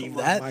really believe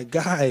that. My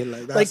guy,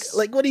 that's,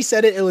 like when he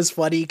said it, it was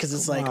funny because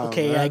it's like,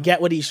 okay, man. I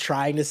get what he's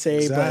trying to say,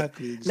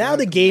 Exactly, but now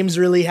the games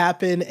really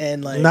happen,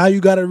 and now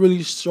you got to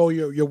really show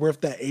you're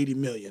worth that $80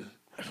 million.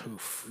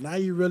 Now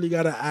you really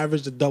got to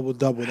average the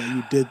double-double that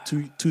you did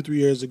 3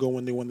 years ago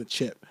when they won the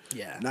chip.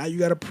 Yeah. Now you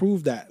got to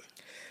prove that.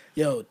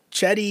 Yo,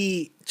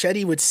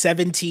 Chetty with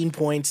 17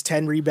 points,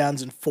 10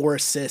 rebounds, and 4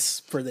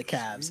 assists for the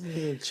Cavs.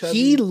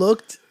 He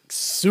looked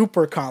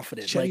super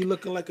confident. Chetty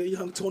looking like a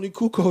young Tony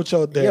Kukoc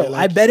out there. Yo,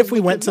 I bet if we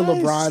went to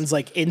LeBron's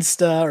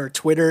Insta or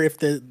Twitter, if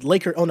the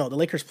Lakers, the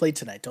Lakers played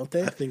tonight, don't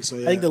they? I think so.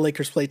 Yeah. I think the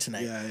Lakers played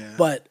tonight. Yeah.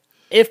 But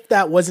if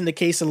that wasn't the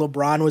case and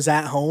LeBron was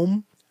at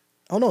home,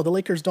 the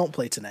Lakers don't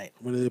play tonight.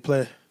 When do they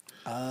play?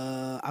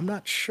 I'm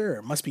not sure.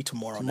 It must be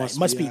tomorrow night. Must It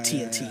must be, be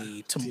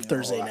TNT TNT.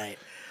 Thursday night.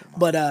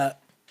 But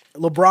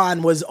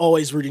LeBron was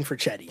always rooting for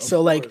Chetty.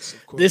 So course.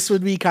 this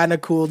would be kind of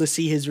cool to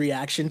see his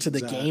reaction to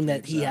the game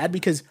that he had,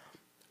 because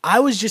I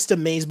was just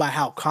amazed by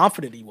how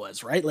confident he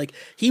was, right? Like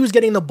he was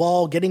getting the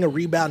ball, getting a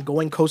rebound,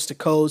 going coast to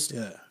coast.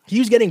 Yeah. He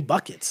was getting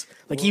buckets.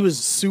 He was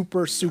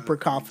super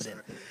confident.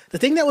 Exactly. The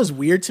thing that was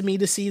weird to me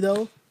to see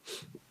though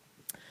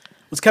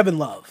was Kevin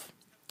Love.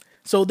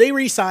 So they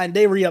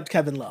re-upped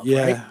Kevin Love,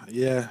 right?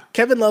 Yeah.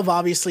 Kevin Love,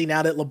 obviously,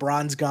 now that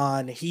LeBron's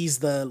gone, he's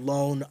the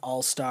lone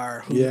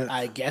All-Star who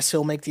I guess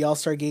he'll make the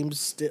All-Star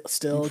games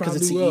still because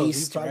it's the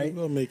East, right? He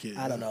will make it.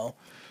 I don't know.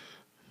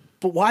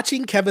 But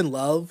watching Kevin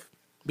Love,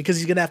 because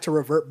he's going to have to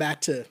revert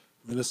back to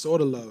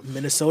Minnesota love.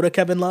 Minnesota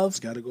Kevin Love. He's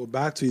got to go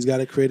back to. He's got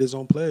to create his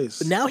own place.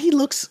 But now he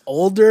looks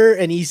older,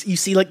 and you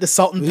see like the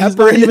salt and He's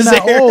pepper not in even his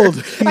that hair.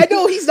 old. I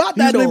know he's not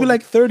that He's old. maybe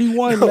like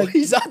 31. No, like,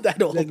 he's not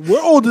that old. like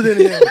we're older than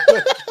him.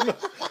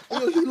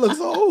 He looks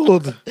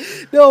old.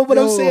 No, but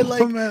I'm Yo, saying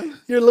like man.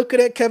 you're looking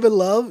at Kevin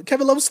Love.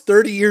 Kevin Love's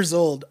 30 years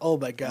old. Oh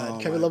my God, Oh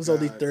Kevin my Love's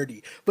only God.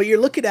 30. But you're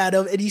looking at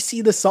him, and you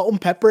see the salt and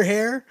pepper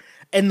hair.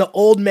 And the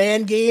old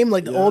man game,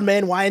 like the old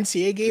man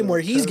YMCA game, where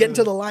he's getting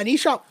to the line. He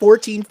shot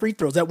 14 free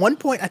throws. At one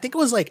point, I think it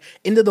was like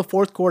into the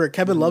fourth quarter,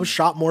 Kevin Love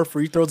shot more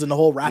free throws than the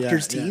whole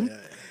Raptors team. Yeah.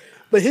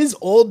 But his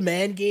old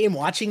man game,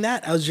 watching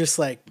that, I was just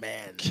like,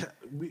 man,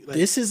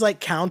 this is like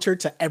counter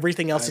to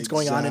everything else that's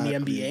going on in the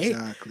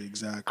NBA.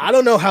 Exactly. I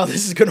don't know how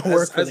this is going to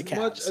work for the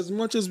Cavs. As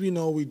much as we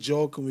know, we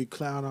joke and we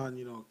clown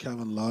on,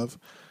 Kevin Love.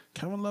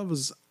 Kevin Love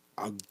is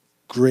a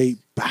great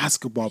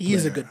basketball player. He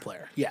is a good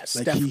player. Yes,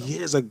 Like definitely. he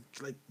is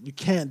you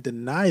can't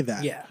deny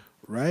that. Yeah.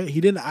 Right?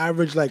 He didn't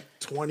average like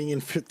 20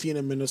 and 15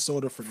 in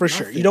Minnesota for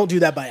sure. nothing. You don't do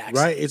that by accident.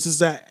 Right? It's just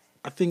that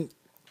I think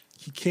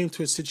he came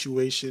to a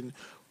situation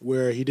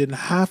where he didn't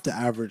have to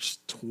average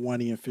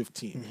 20 and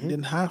 15. He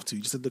didn't have to.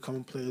 He just had to come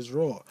and play his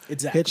role.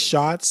 Exactly. Hit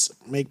shots,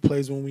 make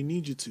plays when we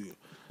need you to.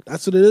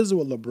 That's what it is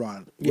with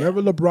LeBron. Yeah.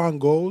 Wherever LeBron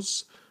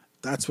goes,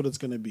 that's what it's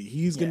going to be.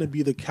 He's going Yeah. to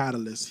be the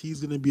catalyst. He's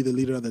going to be the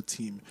leader of the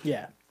team.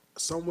 Yeah.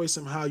 Some way,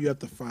 somehow, you have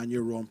to find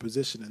your role and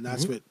position, and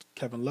that's what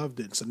Kevin Love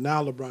did. So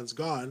now LeBron's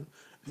gone.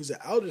 He's an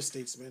elder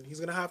statesman. He's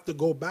gonna have to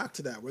go back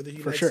to that, whether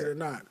he likes it or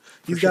not.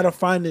 He's got to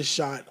find his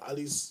shot at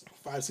least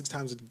 5-6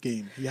 times a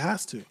game. He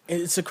has to.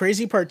 And it's the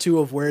crazy part too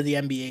of where the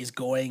NBA is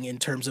going in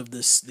terms of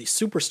these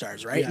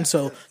superstars, right? Yeah, and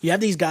so you have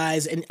these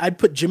guys, and I'd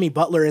put Jimmy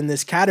Butler in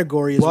this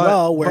category as But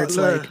well, where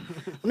Butler-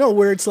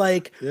 it's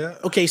like, Yeah.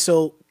 okay,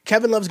 so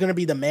Kevin Love's going to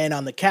be the man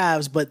on the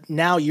Cavs, but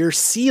now your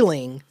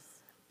ceiling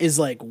is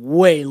like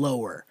way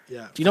lower.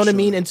 Yeah, Do you know for what I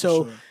mean? sure, And for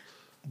so, sure.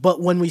 but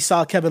when we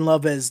saw Kevin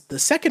Love as the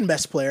second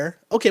best player,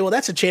 okay, well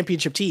that's a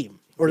championship team.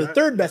 Or the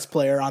third best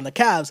player on the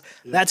Cavs,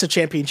 that's a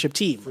championship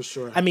team. For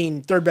sure. I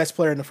mean, third best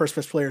player and the first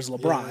best player is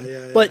LeBron.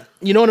 Yeah. But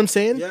you know what I'm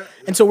saying? Yeah.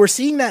 And so we're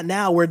seeing that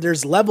now where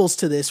there's levels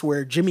to this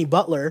where Jimmy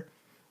Butler,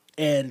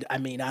 and I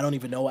mean, I don't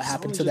even know what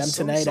happened to them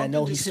tonight. I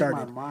know he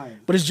started.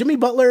 But is Jimmy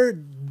Butler,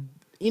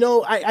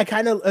 I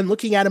kind of am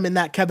looking at him in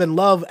that Kevin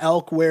Love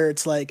elk where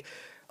it's like,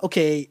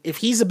 okay, if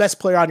he's the best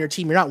player on your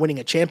team, you're not winning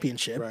a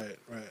championship. Right.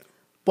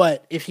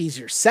 But if he's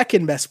your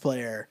second best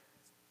player,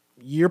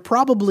 you're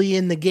probably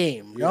in the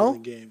game, You're no?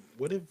 in the game.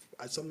 What if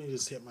something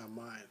just hit my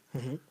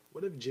mind?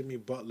 What if Jimmy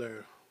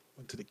Butler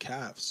went to the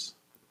Cavs?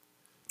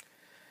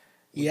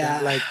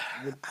 Yeah, Like,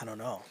 I don't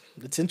know.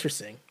 It's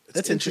interesting. it's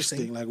That's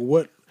interesting. Like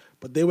what?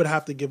 But they would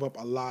have to give up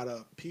a lot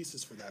of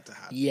pieces for that to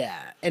happen. Yeah,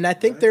 and I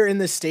think they're in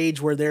this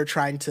stage where they're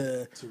trying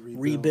to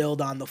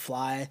rebuild on the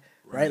fly,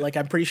 right? Like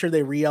I'm pretty sure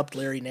they re-upped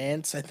Larry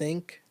Nance. I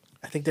think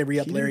they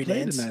re-upped He didn't Larry play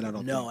Nance. tonight, I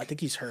don't No, think. I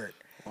think he's hurt.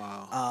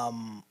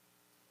 Wow.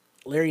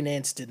 Larry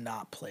Nance did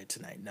not play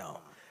tonight. No,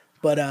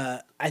 but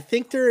I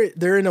think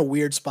they're in a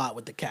weird spot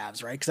with the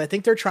Cavs, right? Because I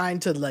think they're trying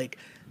to like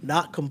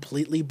not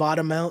completely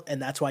bottom out,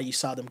 and that's why you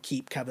saw them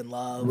keep Kevin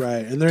Love,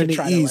 Right, and they're to in the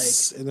try to,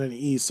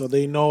 East, so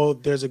they know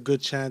there's a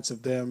good chance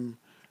of them.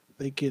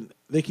 They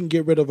can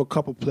get rid of a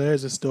couple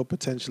players and still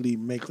potentially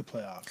make the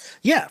playoffs.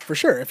 Yeah, for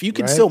sure. If you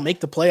can Right? still make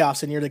the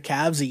playoffs and you're the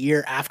Cavs a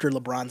year after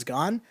LeBron's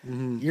gone,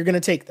 you're gonna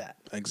take that,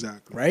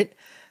 Exactly. right?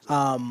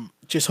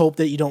 Just hope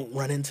that you don't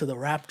run into the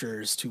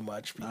Raptors too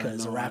much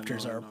because know, the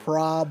Raptors are a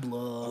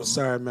problem. I'm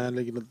sorry, man.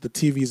 Like, the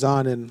TV's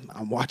on and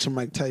I'm watching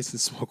Mike Tyson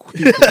smoke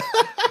weed.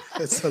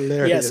 It's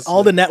hilarious. Yes,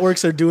 all the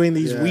networks are doing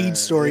these Yeah, weed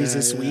stories yeah,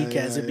 this week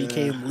as it yeah.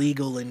 became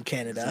legal in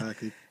Canada.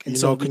 Exactly. And You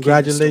so know, it became a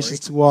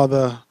congratulations story. to all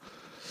the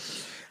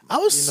I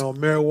was,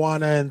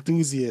 marijuana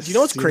enthusiasts. you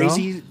know what's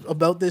crazy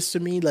about this to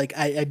me? Like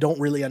I don't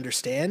really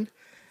understand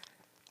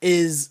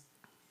is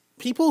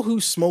people who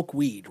smoke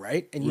weed,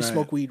 right? And you Right.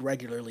 smoke weed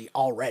regularly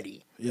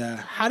already. Yeah.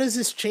 How does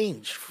this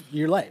change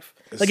your life?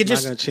 It's Like it not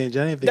just gonna change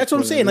anything. That's what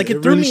I'm for saying. you. Like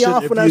it threw me should-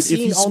 off if when I you- was if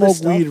seeing you all smoke this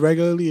stuff. weed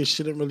regularly, it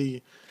shouldn't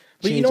really.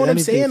 But you know what I'm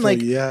anything saying? for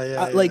Like, you.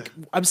 Yeah. like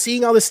I'm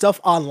seeing all this stuff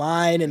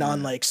online and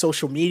on like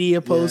social media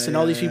posts, and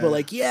all these people yeah.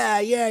 like, yeah,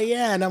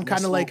 and I'm kind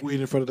of Smoke like, weed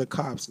in front of the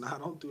cops. Nah,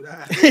 don't do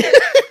that.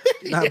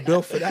 You're not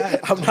built for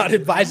that. I'm not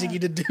advising you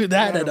to do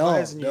that Not at all.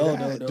 advising you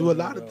that. Do a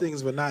lot of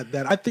things, but not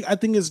that. I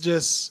think it's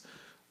just,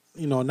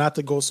 not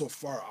to go so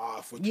far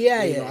off. With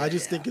Yeah, it, yeah, I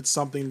just yeah. think it's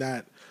something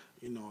that,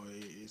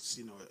 it's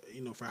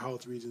for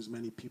health reasons,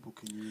 many people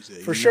can use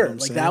it. For sure.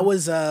 Like that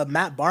was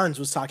Matt Barnes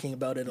was talking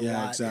about it a Yeah,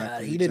 lot.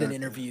 exactly, He did an exactly.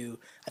 interview,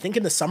 I think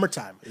in the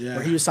summertime, Yeah.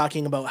 where he was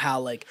talking about how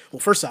like, well,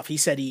 first off, he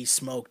said he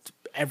smoked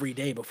every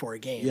day before a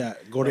game. Yeah,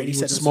 go to right? He he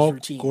said would this was smoke,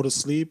 routine. go to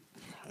sleep,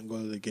 and go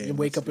to the game. And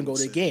wake That's up and what go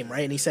to he the said. game,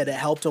 right? And he said it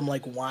helped him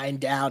like wind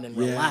down and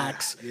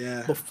relax,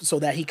 yeah. so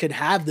that he could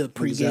have the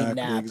pregame Exactly,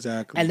 nap,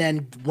 exactly. and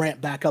then ramp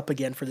back up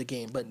again for the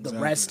game. But the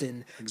Exactly, rest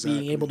and exactly.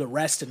 being able to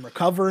rest and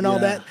recover and all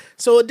Yeah. that,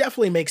 so it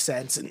definitely makes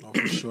sense. And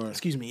For sure.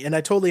 excuse me, and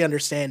I totally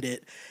understand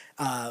it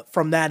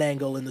from that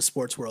angle in the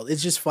sports world.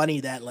 It's just funny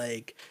that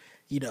like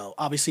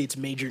obviously it's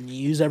major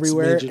news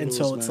everywhere. major And news,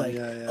 so it's man. like,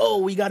 Yeah. oh,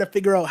 we got to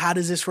figure out how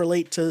does this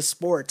relate to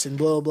sports and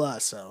blah, blah.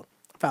 So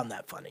I found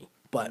that funny.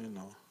 But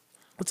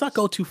let's not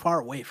go too far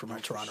away from our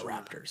Toronto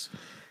Raptors.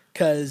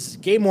 Because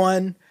game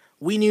one,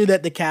 we knew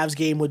that the Cavs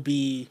game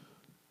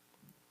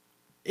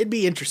it'd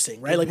be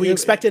interesting, right? Like we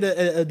expected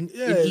an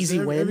easy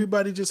win.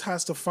 Everybody just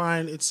has to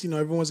find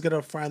everyone's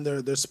gonna find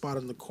their spot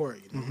on the court.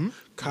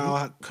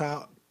 Kyle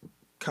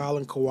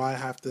and Kawhi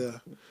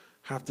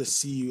have to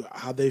see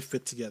how they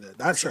fit together.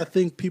 I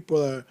think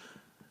people are,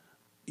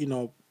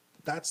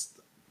 that's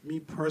me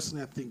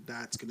personally. I think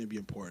that's gonna be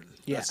important.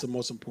 Yeah. That's the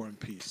most important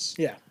piece.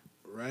 Yeah.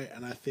 Right,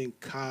 and I think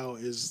Kyle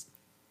is,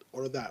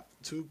 or that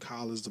too.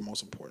 Kyle is the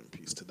most important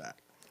piece to that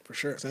For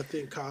sure. I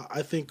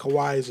think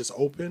Kawhi is just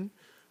open.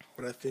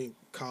 But I think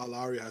Kyle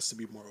Lowry has to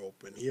be more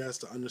open. He has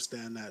to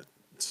understand that,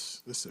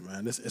 listen,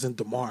 man, this isn't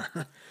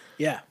DeMar.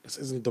 Yeah. This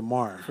isn't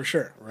DeMar. For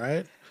sure.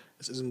 Right?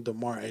 This isn't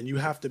DeMar. And you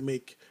have to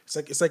make,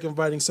 it's like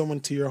inviting someone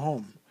to your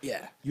home.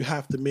 Yeah. You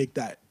have to make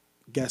that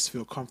guest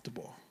feel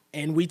comfortable.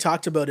 And we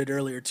talked about it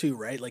earlier too,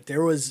 right? Like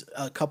there was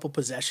a couple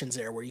possessions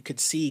there where you could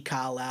see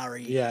Kyle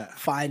Lowry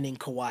finding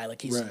Kawhi.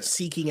 Like he's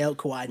seeking out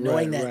Kawhi,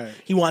 knowing that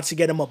he wants to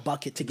get him a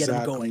bucket to get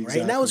him going, right?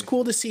 And that was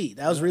cool to see.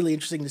 That was really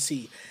interesting to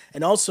see.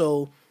 And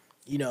also,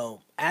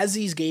 as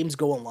these games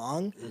go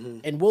along,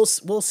 and we'll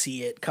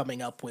see it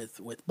coming up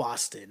with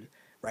Boston,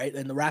 right?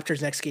 And the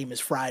Raptors' next game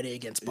is Friday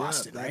against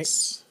Boston,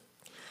 right?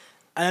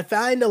 And I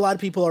find a lot of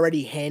people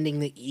already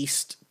handing the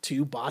East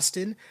to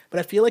Boston, but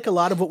I feel like a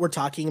lot of what we're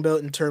talking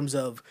about in terms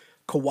of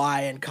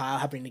Kawhi and Kyle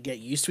having to get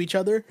used to each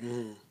other,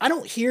 I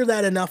don't hear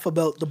that enough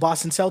about the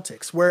Boston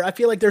Celtics, where I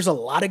feel like there's a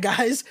lot of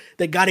guys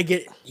that got to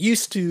get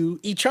used to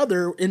each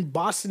other in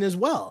Boston as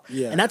well.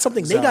 Yeah, and that's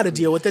something they got to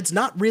deal with that's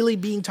not really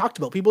being talked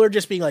about. People are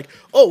just being like,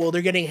 oh, well,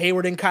 they're getting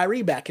Hayward and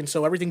Kyrie back, and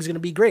so everything's going to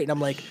be great. And I'm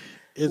like,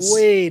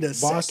 wait a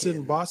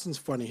second. Boston's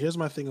funny. Here's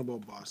my thing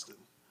about Boston.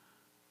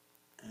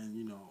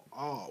 And,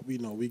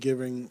 we're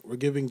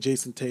giving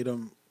Jason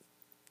Tatum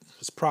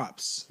his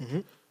props.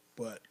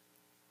 But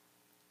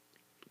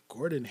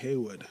Gordon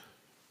Hayward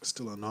is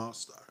still an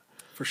all-star.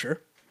 For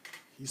sure.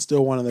 He's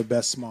still one of the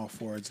best small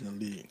forwards in the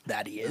league.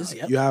 That he is,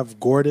 You have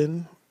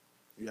Gordon,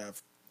 you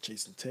have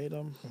Jason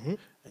Tatum,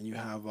 and you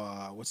have,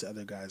 what's the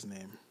other guy's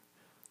name?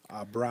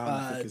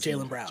 Brown.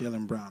 Jaylen Brown.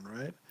 Jaylen Brown,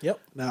 right? Yep.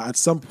 Now, at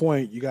some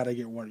point, you got to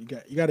get one.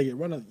 You got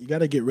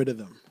to get rid of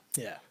them.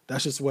 Yeah.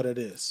 That's just what it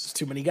is. It's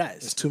too many guys.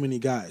 It's too many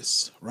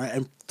guys, right?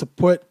 And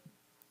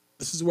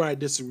this is where I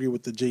disagree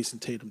with the Jason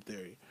Tatum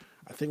theory.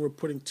 I think we're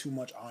putting too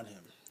much on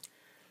him.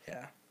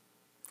 Yeah.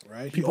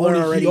 Right. People are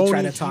already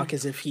trying to talk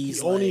as if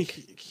he's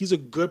he's a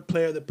good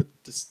player. The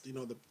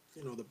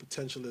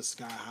potential is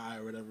sky high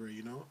or whatever.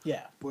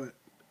 Yeah. But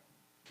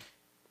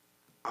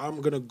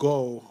I'm gonna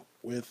go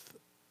with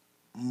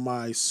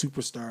my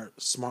superstar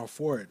small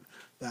forward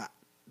that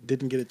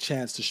didn't get a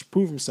chance to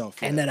prove himself.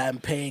 And that I'm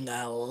paying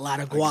a lot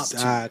of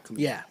guap to.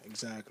 Yeah.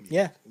 Exactly.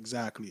 Yeah.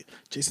 Exactly.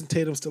 Jason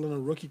Tatum's still in a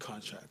rookie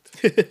contract.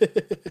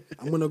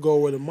 I'm gonna go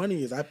where the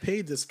money is. I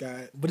paid this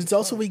guy. But it's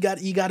also you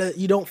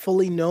don't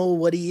fully know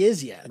what he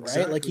is yet,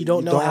 right? Like you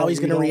don't know how he's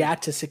gonna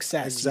react to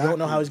success. Exactly. You don't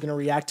know how he's gonna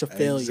react to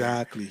failure.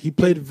 Exactly. He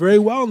played very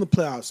well in the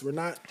playoffs.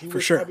 He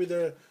was sure. probably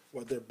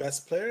their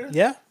best player.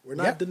 Yeah. We're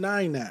not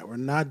denying that. We're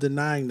not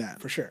denying that.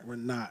 For sure. We're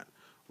not.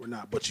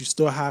 But you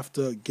still have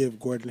to give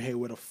Gordon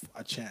Hayward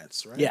a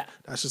chance, right? Yeah.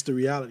 That's just the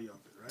reality of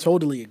it, right?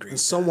 Totally agree.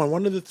 And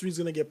one of the three is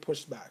going to get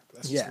pushed back.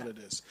 That's just what it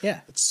is.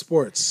 Yeah. It's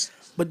sports.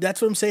 But that's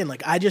what I'm saying.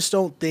 Like, I just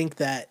don't think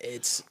that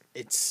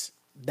it's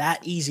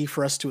that easy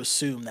for us to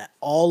assume that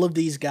all of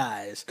these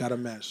guys got to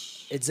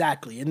mesh.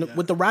 Exactly. And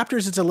with the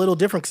Raptors, it's a little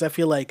different because I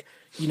feel like,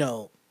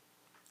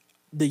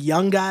 the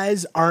young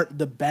guys aren't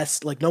the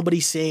best. Like,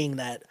 nobody's saying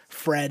that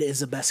Fred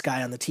is the best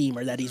guy on the team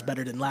or that he's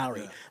better than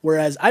Lowry. Yeah.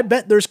 Whereas I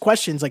bet there's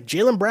questions like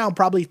Jaylen Brown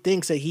probably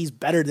thinks that he's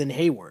better than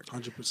Hayward.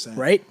 100%.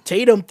 Right?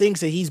 Tatum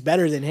thinks that he's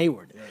better than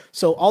Hayward. Yeah.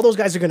 So all those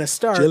guys are going to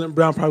start. Jaylen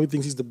Brown probably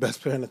thinks he's the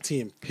best player on the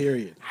team,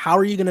 period. How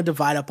are you going to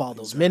divide up all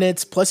those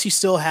minutes? Plus, you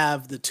still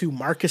have the two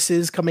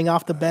Marcuses coming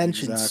off the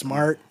bench and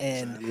Smart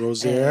and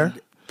Rozier.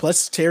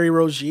 Plus Terry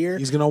Rozier.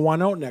 He's going to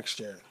want out next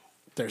year.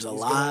 There's a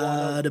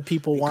lot of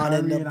people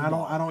wanting them.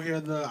 I don't hear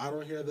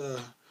the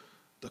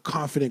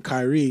confident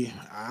Kyrie.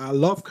 I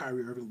love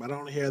Kyrie Irving, but I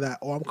don't hear that.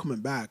 Oh, I'm coming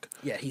back.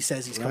 Yeah, he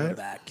says he's coming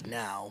back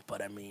now.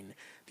 But I mean,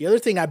 the other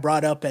thing I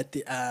brought up at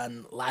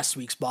last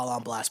week's Ball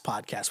on Blast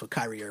podcast with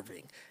Kyrie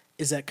Irving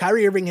is that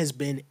Kyrie Irving has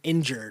been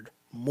injured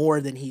more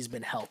than he's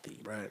been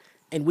healthy. Right.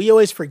 And we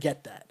always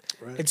forget that.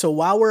 Right. And so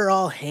while we're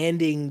all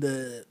handing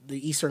the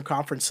Eastern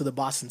Conference to the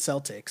Boston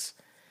Celtics,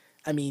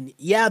 I mean,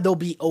 yeah, they'll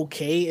be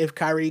okay if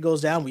Kyrie goes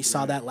down. We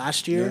saw that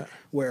last year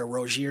where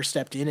Rozier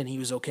stepped in and he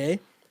was okay.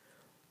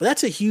 But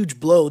that's a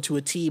huge blow to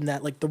a team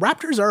that, like, the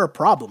Raptors are a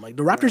problem. Like,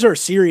 the Raptors are a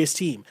serious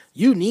team.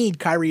 You need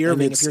Kyrie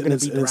Irving if you're going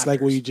to beat the Raptors. It's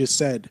like what you just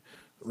said.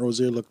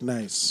 Rozier looked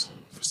nice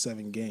for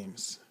 7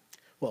 games.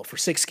 Well, for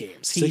 6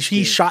 games.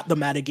 He shot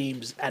them out of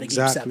game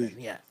 7.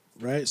 Yeah.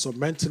 Right? So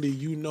mentally,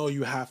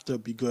 you have to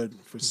be good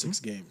for 6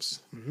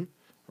 games.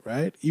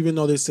 right? Even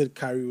though they said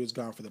Kyrie was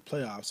gone for the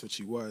playoffs, which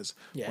he was,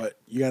 Yeah. but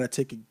you got to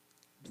take it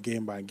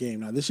game by game.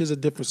 Now, this is a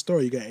different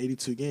story. You got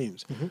 82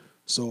 games. Mm-hmm.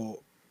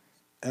 So,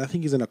 and I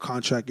think he's in a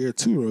contract year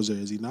too, Rose,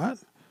 is he not?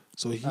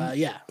 So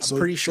yeah, so, I'm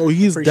pretty sure. So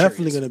he's pretty sure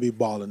definitely he is. going to be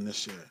balling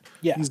this year.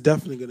 Yeah. He's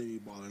definitely going to be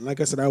balling.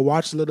 Like I said, I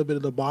watched a little bit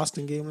of the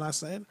Boston game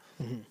last night.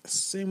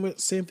 Mm-hmm.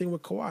 Same thing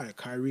with Kawhi.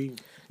 Kyrie. Yeah,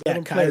 let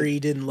him play. Kyrie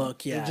didn't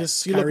look. Yeah,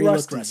 You Kyrie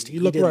look rusty.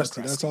 You look He did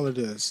rusty. That's all it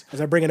is. As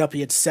I bring it up,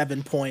 he had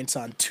 7 points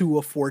on 2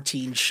 of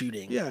 14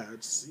 shooting. Yeah,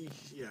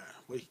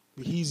 but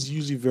he's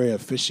usually very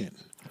efficient.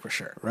 For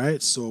sure.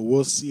 Right? So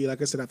we'll see.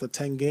 Like I said, after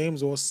 10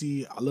 games, we'll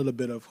see a little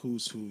bit of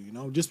who's who,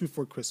 just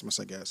before Christmas,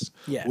 I guess.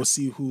 Yeah. We'll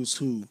see who's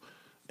who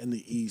in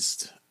the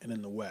East and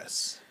in the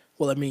West.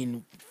 Well, I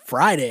mean,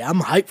 Friday. I'm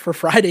hyped for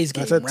Friday's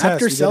game. That's a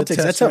test. Raptors Celtics.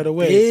 That's right a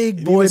away.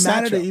 Big boy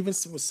Saturday. matchup. Even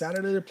with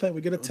Saturday they're playing,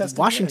 we get a test.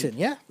 Washington,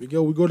 again. yeah.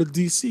 We go to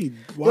DC.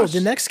 Yo,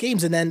 the next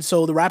games, and then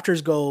so the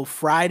Raptors go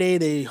Friday.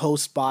 They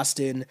host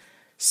Boston.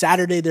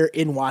 Saturday they're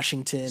in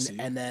Washington,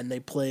 and then they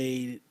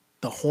play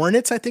the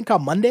Hornets. I think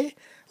on Monday.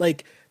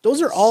 Like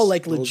those are all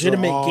like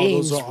legitimate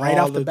games right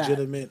off the bat.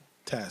 Legitimate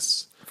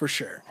tests. For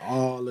sure.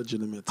 All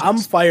legitimate tests. I'm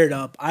fired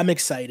up. I'm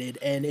excited.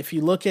 And if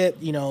you look at,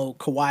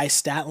 Kawhi's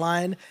stat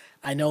line,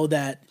 I know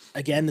that,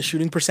 again, the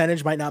shooting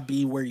percentage might not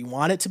be where you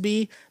want it to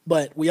be,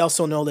 but we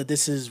also know that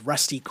this is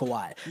rusty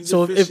Kawhi.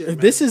 So if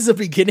this is the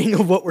beginning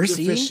of what we're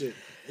seeing. Efficient.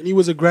 And he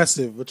was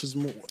aggressive, which is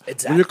more.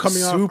 Exactly. When you're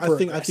coming off,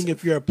 Super I think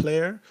if you're a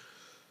player,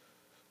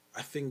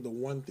 I think the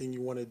one thing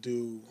you want to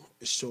do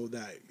is show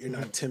that you're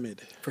not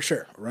timid. For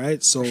sure.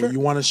 Right? So you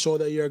want to show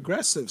that you're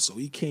aggressive. So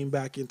he came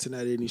back into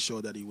that and he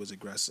showed that he was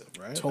aggressive,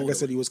 right? Totally. Like I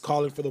said, he was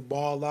calling for the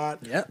ball a lot.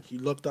 Yeah. He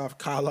looked off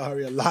Kyle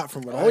Lowry a lot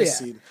from what I've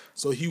seen.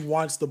 So he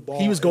wants the ball.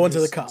 He was going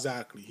to the cup.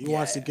 Exactly. He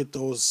wants to get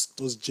those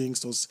jinks,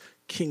 those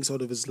kinks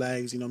out of his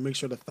legs, make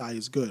sure the thigh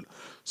is good.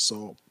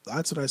 So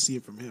that's what I see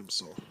from him.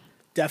 So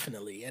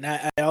definitely. And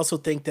I also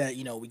think that,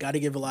 we got to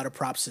give a lot of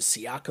props to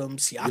Siakam.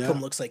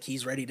 Siakam looks like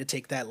he's ready to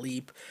take that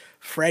leap.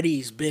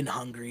 Freddie's been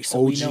hungry,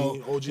 so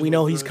we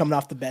know he's coming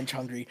off the bench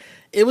hungry.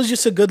 It was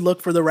just a good look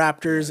for the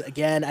Raptors.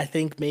 Again, I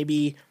think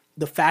maybe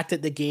the fact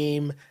that the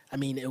game,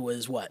 it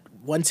was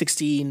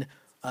 116,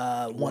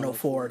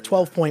 104,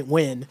 12-point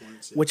win,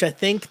 which I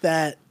think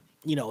that,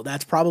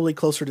 that's probably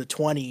closer to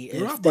 20.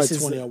 They're up by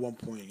 20 at one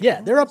point. Yeah,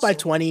 they're up by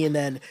 20, and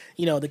then,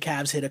 the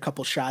Cavs hit a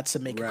couple shots to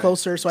make it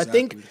closer. So I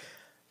think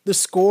the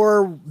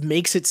score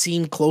makes it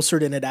seem closer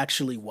than it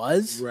actually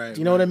was. Right,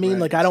 you know what I mean?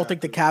 right, Like, I don't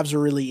think the Cavs are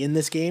really in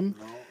this game.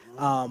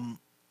 I'm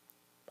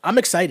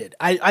excited.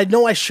 I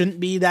know I shouldn't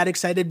be that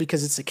excited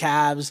because it's the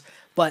Cavs,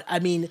 but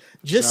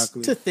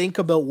just to think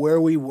about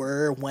where we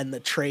were when the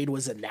trade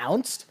was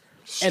announced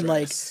and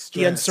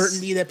the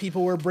uncertainty that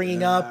people were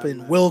bringing up,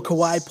 and will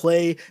Kawhi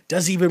play?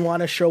 Does he even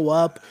want to show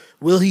up?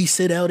 Will he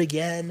sit out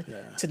again?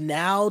 To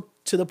now,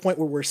 to the point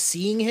where we're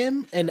seeing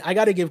him, and I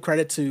got to give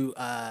credit to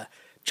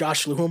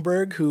Josh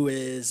Lewenberg, who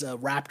is a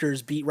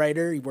Raptors beat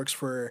writer. He works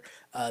for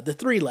the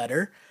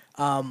 3-letter.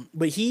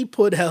 But he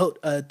put out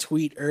a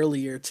tweet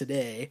earlier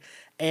today,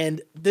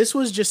 and this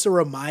was just a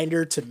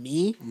reminder to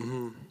me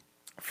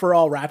for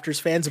all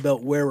Raptors fans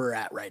about where we're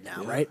at right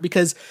now, right?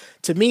 Because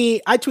to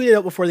me, I tweeted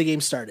out before the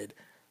game started,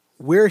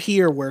 we're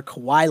here where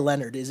Kawhi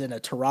Leonard is in a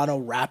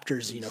Toronto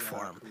Raptors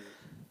uniform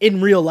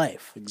in real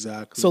life.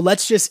 Exactly. So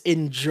let's just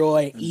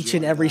enjoy each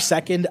and every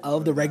second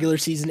of the regular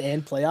season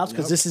and playoffs,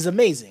 because this is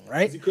amazing,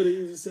 right? He could have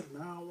easily said,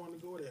 "No, I don't want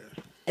to go there."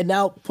 And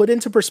now, put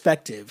into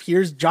perspective,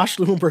 here's Josh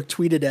Lewenberg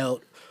tweeted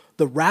out,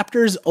 the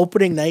Raptors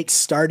opening night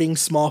starting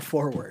small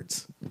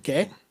forwards.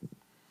 Okay?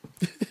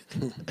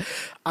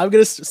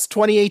 It's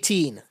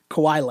 2018,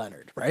 Kawhi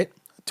Leonard, right?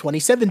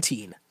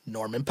 2017,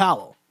 Norman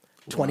Powell.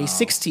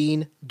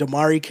 2016,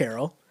 Damari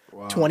Carroll.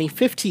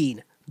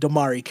 2015,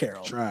 Damari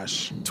Carroll.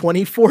 Trash.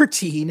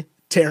 2014,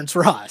 Terrence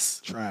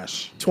Ross.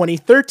 Trash.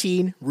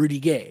 2013, Rudy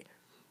Gay.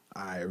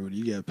 All right, Rudy,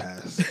 you get a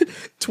pass.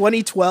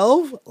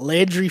 2012,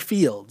 Landry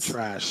Fields.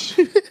 Trash.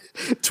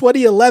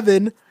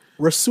 2011,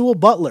 Rasul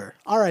Butler,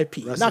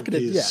 R.I.P. Not gonna,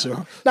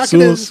 not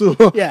gonna, a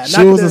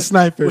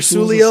sniper.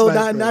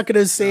 Rasulio, not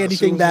gonna say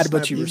anything bad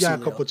about you. You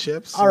got a couple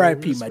chips.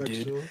 R.I.P. My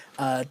dude.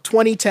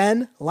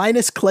 2010,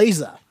 Linus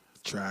Kleza.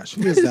 Trash.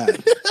 Who is that?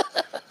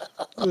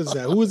 Who is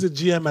that? Who was the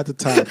GM at the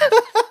time?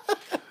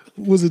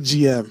 Who was the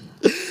GM?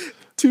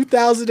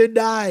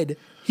 2009,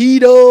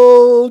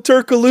 Hedo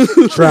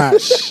Turkoglu.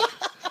 Trash.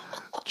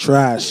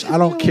 I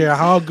don't care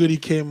how good he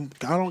came.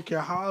 I don't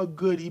care how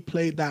good he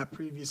played that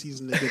previous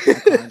season to get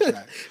that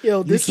contract.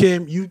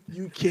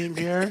 You came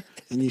here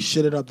and you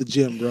shitted up the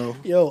gym, bro.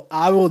 Yo,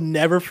 I will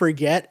never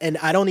forget, and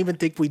I don't even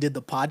think we did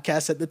the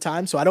podcast at the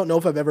time, so I don't know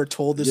if I've ever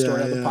told this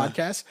story on the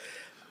podcast.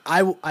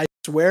 I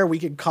swear we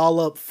could call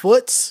up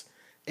Foots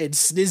and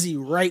Snizzy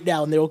right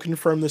now, and they'll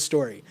confirm the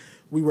story.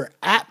 We were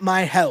at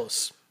my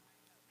house.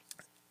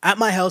 I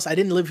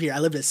didn't live here. I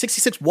lived at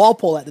 66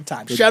 Walpole at the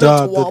time. Shout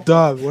out to Walpole. The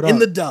Dub. What up? In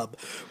the Dub.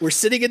 We're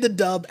sitting in the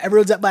Dub.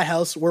 Everyone's at my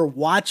house. We're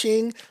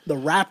watching the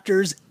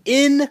Raptors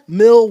in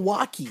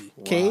Milwaukee.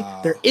 Okay?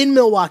 Wow. They're in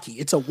Milwaukee.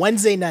 It's a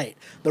Wednesday night.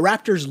 The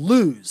Raptors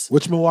lose.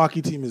 Which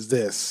Milwaukee team is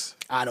this?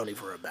 I don't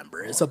even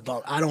remember. It's a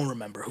bump. I don't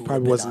remember who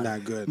Probably wasn't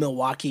that good.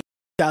 Milwaukee,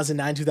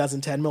 2009,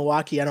 2010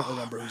 Milwaukee. I don't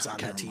remember who's on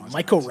that team.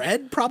 Michael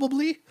Redd,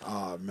 probably.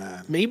 Oh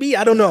man, maybe,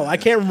 I don't know. I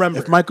can't remember.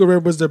 If Michael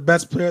Redd was their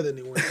best player, then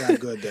he wasn't that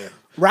good there.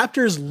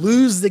 Raptors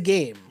lose the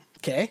game.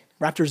 Okay,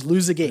 Raptors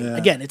lose the game. Yeah.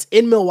 Again, it's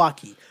in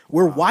Milwaukee.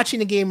 We're watching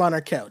the game on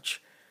our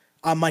couch,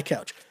 on my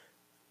couch.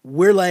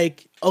 We're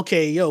like,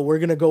 okay, yo, we're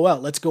gonna go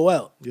out. Let's go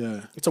out.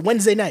 Yeah, It's a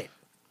Wednesday night.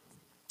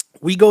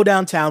 We go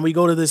downtown. We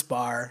go to this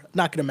bar. I'm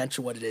not going to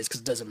mention what it is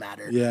because it doesn't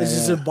matter. Yeah, this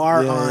is yeah. a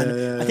bar Yeah, on. yeah,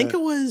 yeah, I think yeah.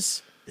 it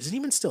was. Is it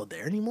even still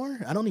there anymore?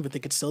 I don't even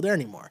think it's still there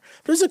anymore.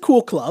 But it was a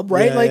cool club,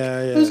 right? Yeah, like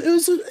yeah, yeah. it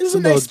was a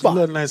nice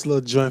spot. Nice little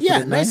joint. Yeah,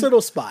 for the nice night.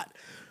 little spot.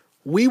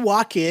 We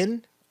walk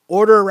in,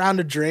 order a round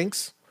of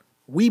drinks.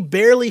 We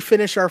barely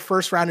finish our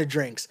first round of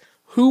drinks.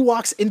 Who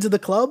walks into the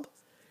club?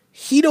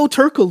 Hito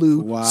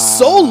Turkoglu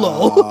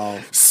solo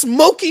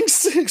smoking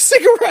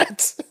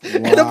cigarettes.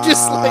 And I'm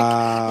just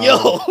like,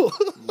 yo.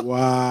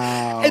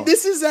 Wow. And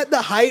this is at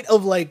the height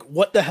of like,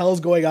 what the hell is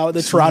going on with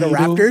the Toronto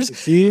Raptors?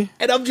 See?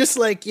 And I'm just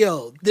like,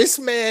 yo, this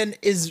man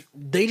is,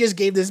 they just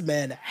gave this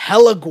man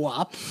hella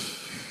guap.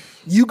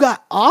 You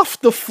got off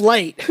the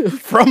flight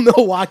from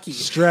Milwaukee.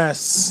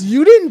 Stress.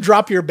 You didn't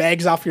drop your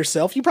bags off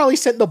yourself. You probably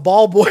sent the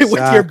ball boy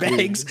with your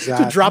bags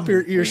to drop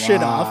your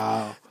shit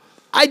off.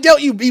 I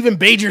doubt you even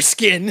bathed your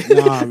skin.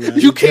 Nah, man,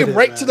 you came didn't,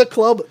 right man. to the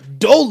club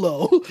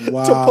dolo to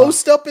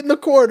post up in the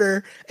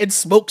corner and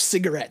smoke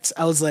cigarettes.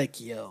 I was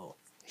like, yo,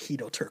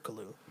 Hito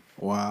Turkoglu.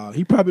 Wow.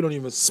 He probably don't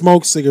even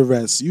smoke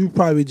cigarettes. You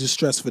probably just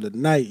stressed for the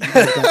night.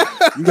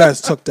 You guys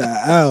took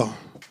that L.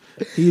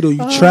 Hito,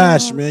 you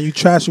trash, man. You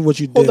trash with what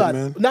you did,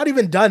 man. Not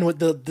even done with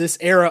this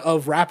era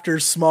of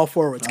Raptors small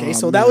forwards, okay?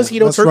 So that man. was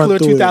Hito Let's run Turkoglu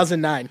through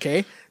 2009,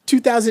 okay?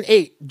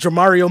 2008,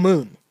 Jamario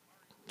Moon.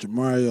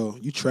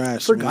 Jamario, you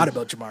trash. Forgot man.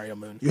 about Jamario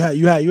Moon. You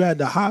had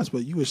the hops,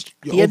 but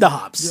He had the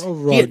hops. Your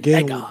overall He had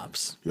game. mega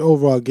hops. Your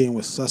overall game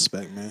was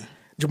suspect, man.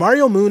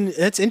 Jamario Moon,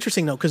 that's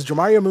interesting though, because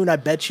Jamario Moon, I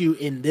bet you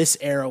in this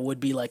era would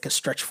be like a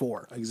stretch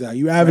four. Exactly.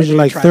 You averaging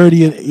Right, like 30.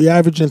 You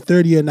averaging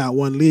 30 in that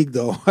one league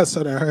though. That's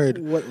what I heard.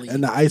 What league?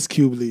 In the Ice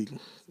Cube League.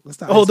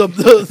 Oh, the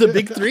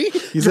big three?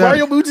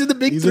 Jamario Moon's in the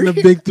big he's three? in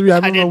the big three. I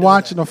remember didn't know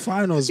watching that. the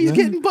finals, He's man.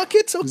 getting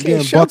buckets? Okay,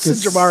 getting shouts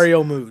buckets. to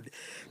Jamario Moon.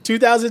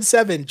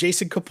 2007,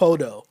 Jason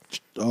Capoto.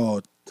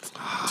 Oh,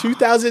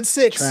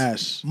 2006,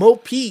 trash. Mo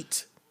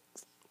Pete.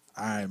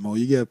 All right, Mo,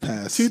 you get a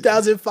pass.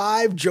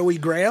 2005, Joey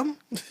Graham.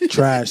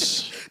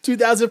 Trash.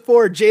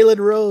 2004, Jalen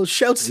Rose.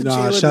 Shouts to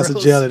Jalen Rose. Shouts to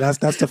Jalen.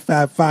 That's the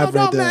Fab Five I'm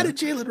right not there. mad at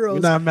Jalen Rose.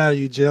 We're not mad at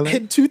you, Jalen.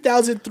 In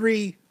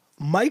 2003,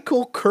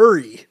 Michael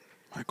Curry.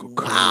 Michael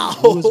Curry. Wow.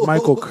 Who was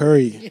Michael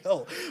Curry?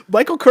 Yo,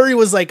 Michael Curry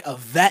was like a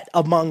vet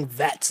among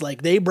vets.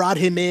 Like they brought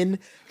him in,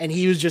 and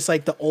he was just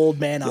like the old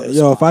man on the Yo,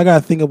 spot. if I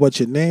gotta think about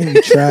your name,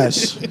 you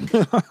trash.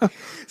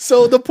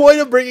 So the point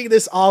of bringing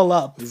this all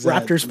up,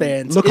 Exactly. Raptors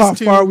fans, Look is how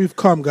to- far we've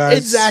come, guys.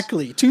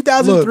 Exactly.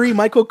 2003,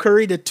 Michael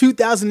Curry to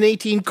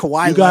 2018,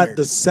 Kawhi You got Leonard.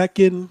 the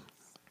second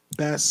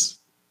best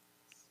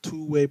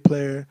two-way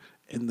player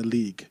in the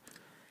league.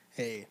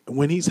 Hey,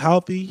 When he's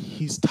healthy,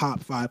 he's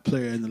top 5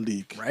 player in the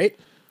league. right?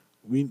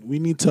 We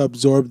need to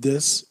absorb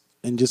this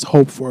and just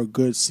hope for a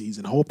good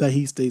season. Hope that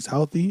he stays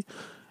healthy.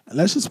 And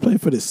let's just play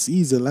for the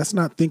season. Let's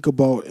not think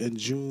about in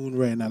June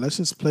right now. Let's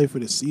just play for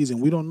the season.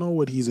 We don't know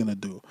what he's gonna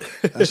do.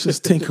 Let's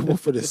just think about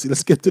for the season.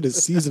 Let's get to the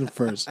season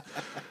first.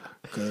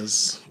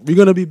 Because we're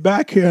gonna be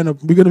back here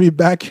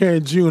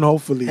in June,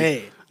 hopefully.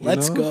 Hey,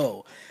 let's know?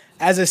 go.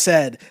 As I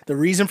said, the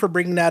reason for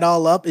bringing that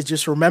all up is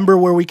just remember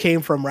where we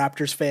came from,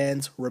 Raptors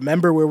fans.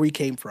 Remember where we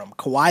came from.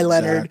 Kawhi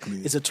Leonard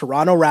Exactly. is a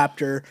Toronto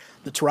Raptor.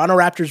 The Toronto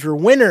Raptors were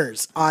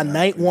winners on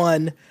night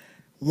one,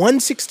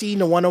 116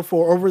 to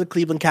 104 over the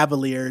Cleveland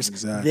Cavaliers.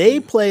 Exactly. They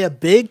play a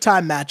big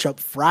time matchup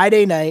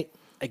Friday night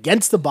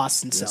against the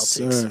Boston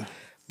Celtics. sir.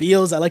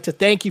 Beals, I'd like to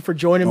thank you for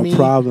joining me No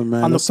problem,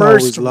 man. on the It's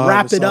first always love.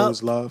 Wrap It's It Up.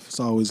 always love. It's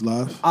always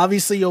love.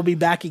 Obviously, you'll be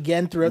back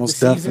again throughout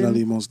Most the season.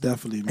 definitely, most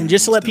definitely. Man. And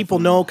just to Most let people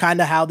definitely. know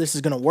kind of how this is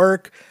going to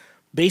work,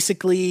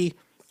 basically,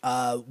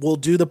 we'll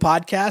do the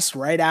podcast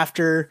right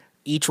after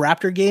each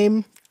Raptor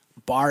game,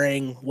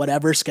 barring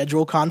whatever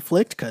schedule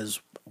conflict,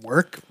 because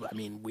work, I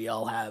mean, we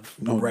all have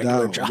No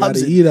regular doubt. We jobs. gotta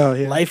and eat out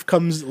here. Life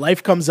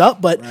comes up,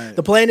 but Right.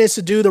 the plan is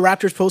to do the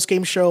Raptors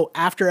post-game show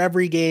after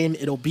every game.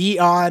 It'll be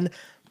on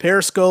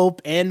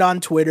Periscope and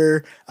on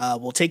Twitter.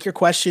 We'll take your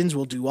questions.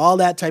 We'll do all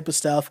that type of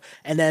stuff.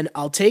 And then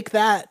I'll take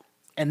that,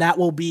 and that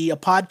will be a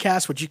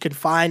podcast, which you can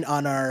find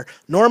on our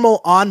normal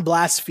On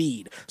Blast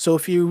feed. So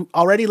if you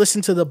already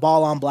listen to the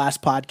Ball on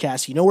Blast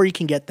podcast, you know where you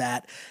can get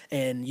that.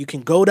 And you can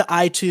go to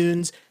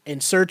iTunes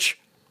and search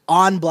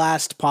On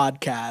Blast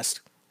podcast.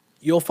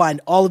 You'll find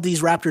all of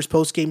these Raptors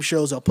post-game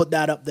shows. I'll put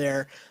that up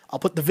there. I'll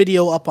put the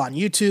video up on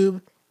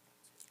YouTube.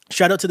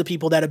 Shout out to the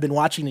people that have been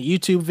watching the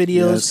YouTube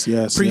videos.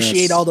 Yes,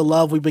 Appreciate yes. all the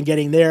love we've been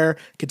getting there.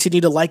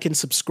 Continue to like and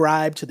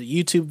subscribe to the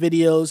YouTube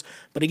videos.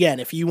 But again,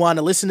 if you want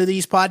to listen to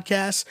these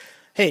podcasts,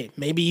 hey,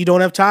 maybe you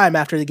don't have time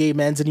after the game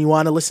ends and you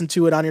want to listen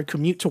to it on your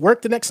commute to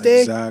work the next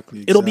day.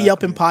 Exactly, It'll be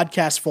up in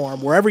podcast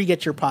form wherever you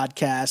get your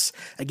podcasts.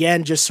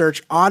 Again, just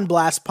search On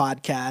Blast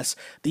Podcasts.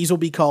 These will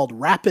be called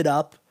Wrap It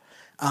Up.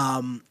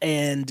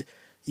 And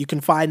you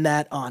can find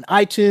that on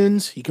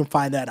iTunes. You can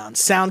find that on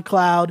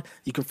SoundCloud.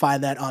 You can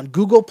find that on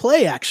Google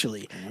Play,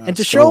 actually. And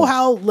to show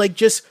how like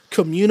just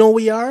communal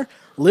we are,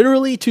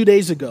 literally 2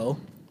 days ago,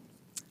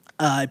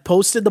 I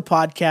posted the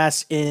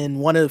podcast in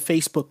one of the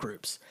Facebook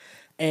groups.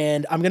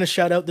 And I'm going to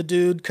shout out the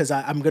dude because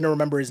I'm going to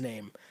remember his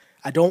name.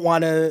 I don't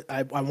want to,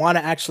 I want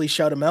to actually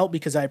shout him out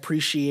because I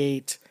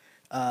appreciate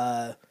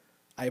the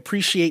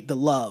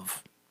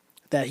love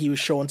that he was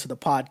showing to the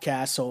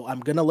podcast. So I'm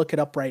going to look it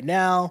up right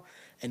now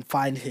and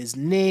find his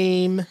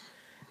name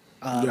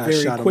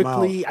very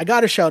quickly. I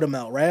got to shout him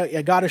out, right?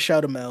 I got to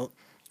shout him out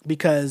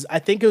because I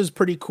think it was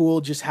pretty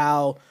cool just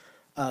how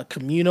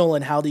communal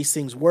and how these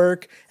things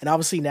work. And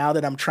obviously now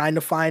that I'm trying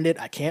to find it,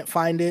 I can't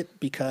find it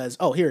because,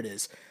 oh, here it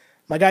is.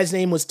 My guy's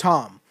name was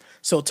Tom.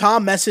 So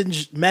Tom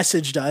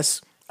messaged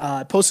us,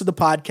 posted the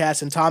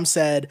podcast, and Tom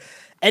said,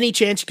 any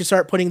chance you can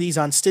start putting these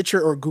on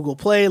Stitcher or Google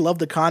Play? Love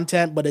the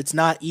content, but it's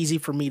not easy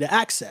for me to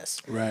access.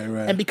 Right.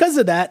 And because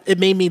of that, it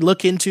made me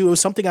look into, it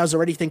was something I was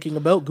already thinking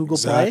about, Google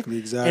Play.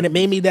 Exactly. And it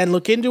made me then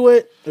look into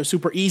it. It was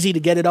super easy to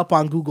get it up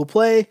on Google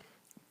Play.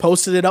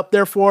 Posted it up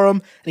there for him,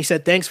 and he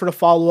said, thanks for the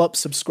follow-up,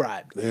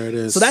 subscribe. There it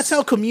is. So that's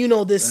how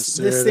communal this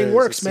thing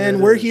works,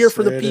 man. We're here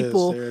for the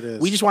people.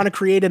 We just want to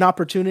create an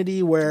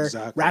opportunity where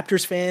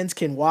Raptors fans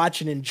can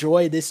watch and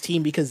enjoy this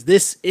team because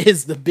this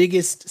is the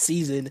biggest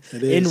season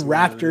in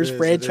Raptors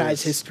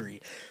franchise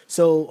history.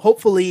 So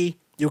hopefully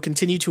you'll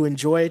continue to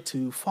enjoy it,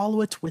 to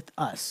follow it with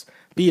us.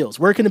 Beals,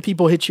 where can the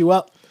people hit you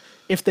up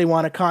if they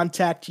want to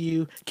contact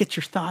you, get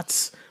your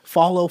thoughts,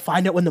 follow,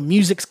 find out when the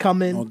music's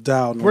coming? No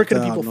doubt. Where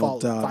can people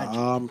follow?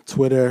 Find you?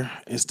 Twitter,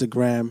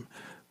 Instagram,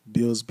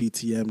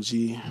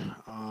 BillsBTMG.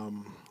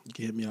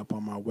 Hit me up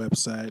on my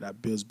website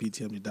at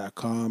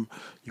billsbtmg.com.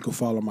 You can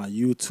follow my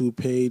YouTube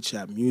page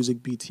at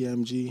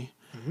musicbtmg.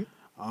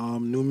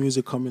 New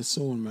music coming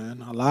soon,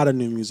 man. A lot of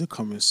new music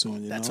coming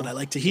soon. That's what I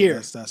like to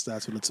hear. So that's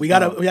what it's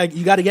about.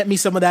 You gotta get me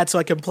some of that so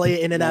I can play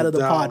it in and out of the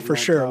pod for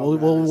sure.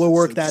 We'll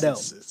work that out.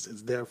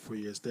 It's there for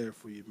you. It's there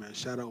for you, man.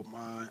 Shout out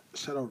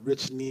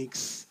Rich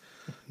Neeks.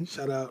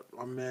 Shout out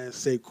my man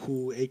Say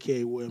Cool,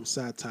 aka William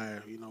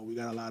Satire. You know, we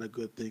got a lot of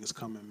good things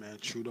coming, man.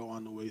 Trudeau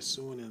on the way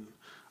soon, and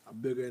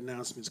bigger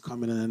announcements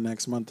coming in the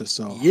next month or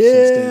so. Yeah.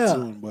 So stay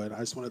tuned. But I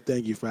just want to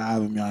thank you for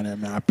having me on there,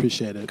 man. I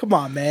appreciate it. Come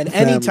on, man.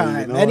 Family,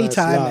 anytime. you know?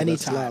 Anytime.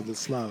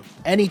 That's love.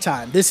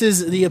 Anytime. This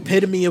is the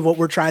epitome of what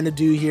we're trying to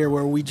do here,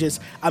 where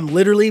I'm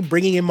literally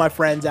bringing in my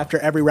friends after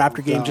every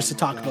Raptor game just to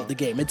talk about the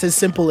game. It's as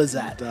simple as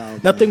that.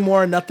 Nothing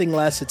more, nothing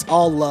less. It's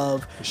all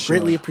love. Sure.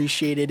 Greatly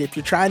appreciated. If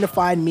you're trying to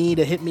find me,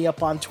 to hit me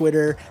up on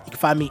Twitter, you can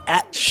find me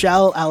at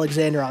Shell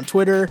Alexander on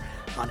Twitter.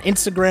 On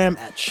Instagram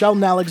at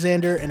Sheldon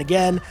Alexander. And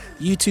again,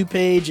 YouTube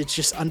page, it's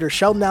just under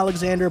Sheldon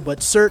Alexander,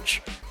 but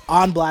search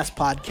On Blast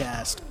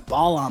Podcast,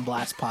 Ball on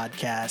Blast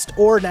Podcast,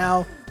 or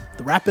now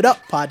the Wrap It Up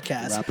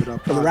Podcast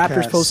for the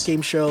Raptors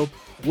post-game show.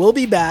 We'll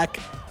be back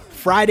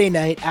Friday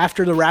night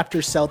after the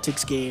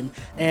Raptors-Celtics game.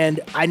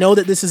 And I know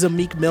that this is a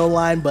Meek Mill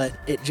line, but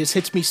it just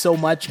hits me so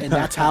much, and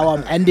that's how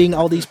I'm ending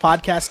all these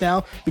podcasts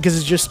now, because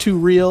it's just too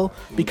real.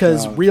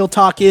 Because real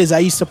talk is, I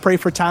used to pray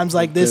for times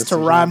like this to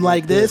rhyme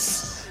like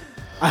this.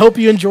 I hope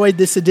you enjoyed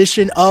this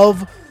edition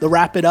of the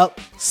Wrap It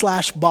Up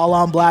 / Ball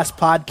on Blast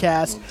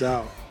podcast. No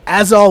doubt.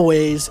 As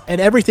always,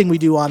 and everything we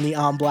do on the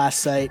On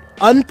Blast site,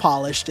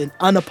 unpolished and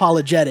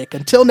unapologetic.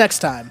 Until next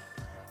time,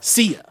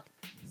 see ya.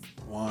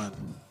 One.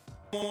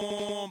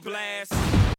 On blast.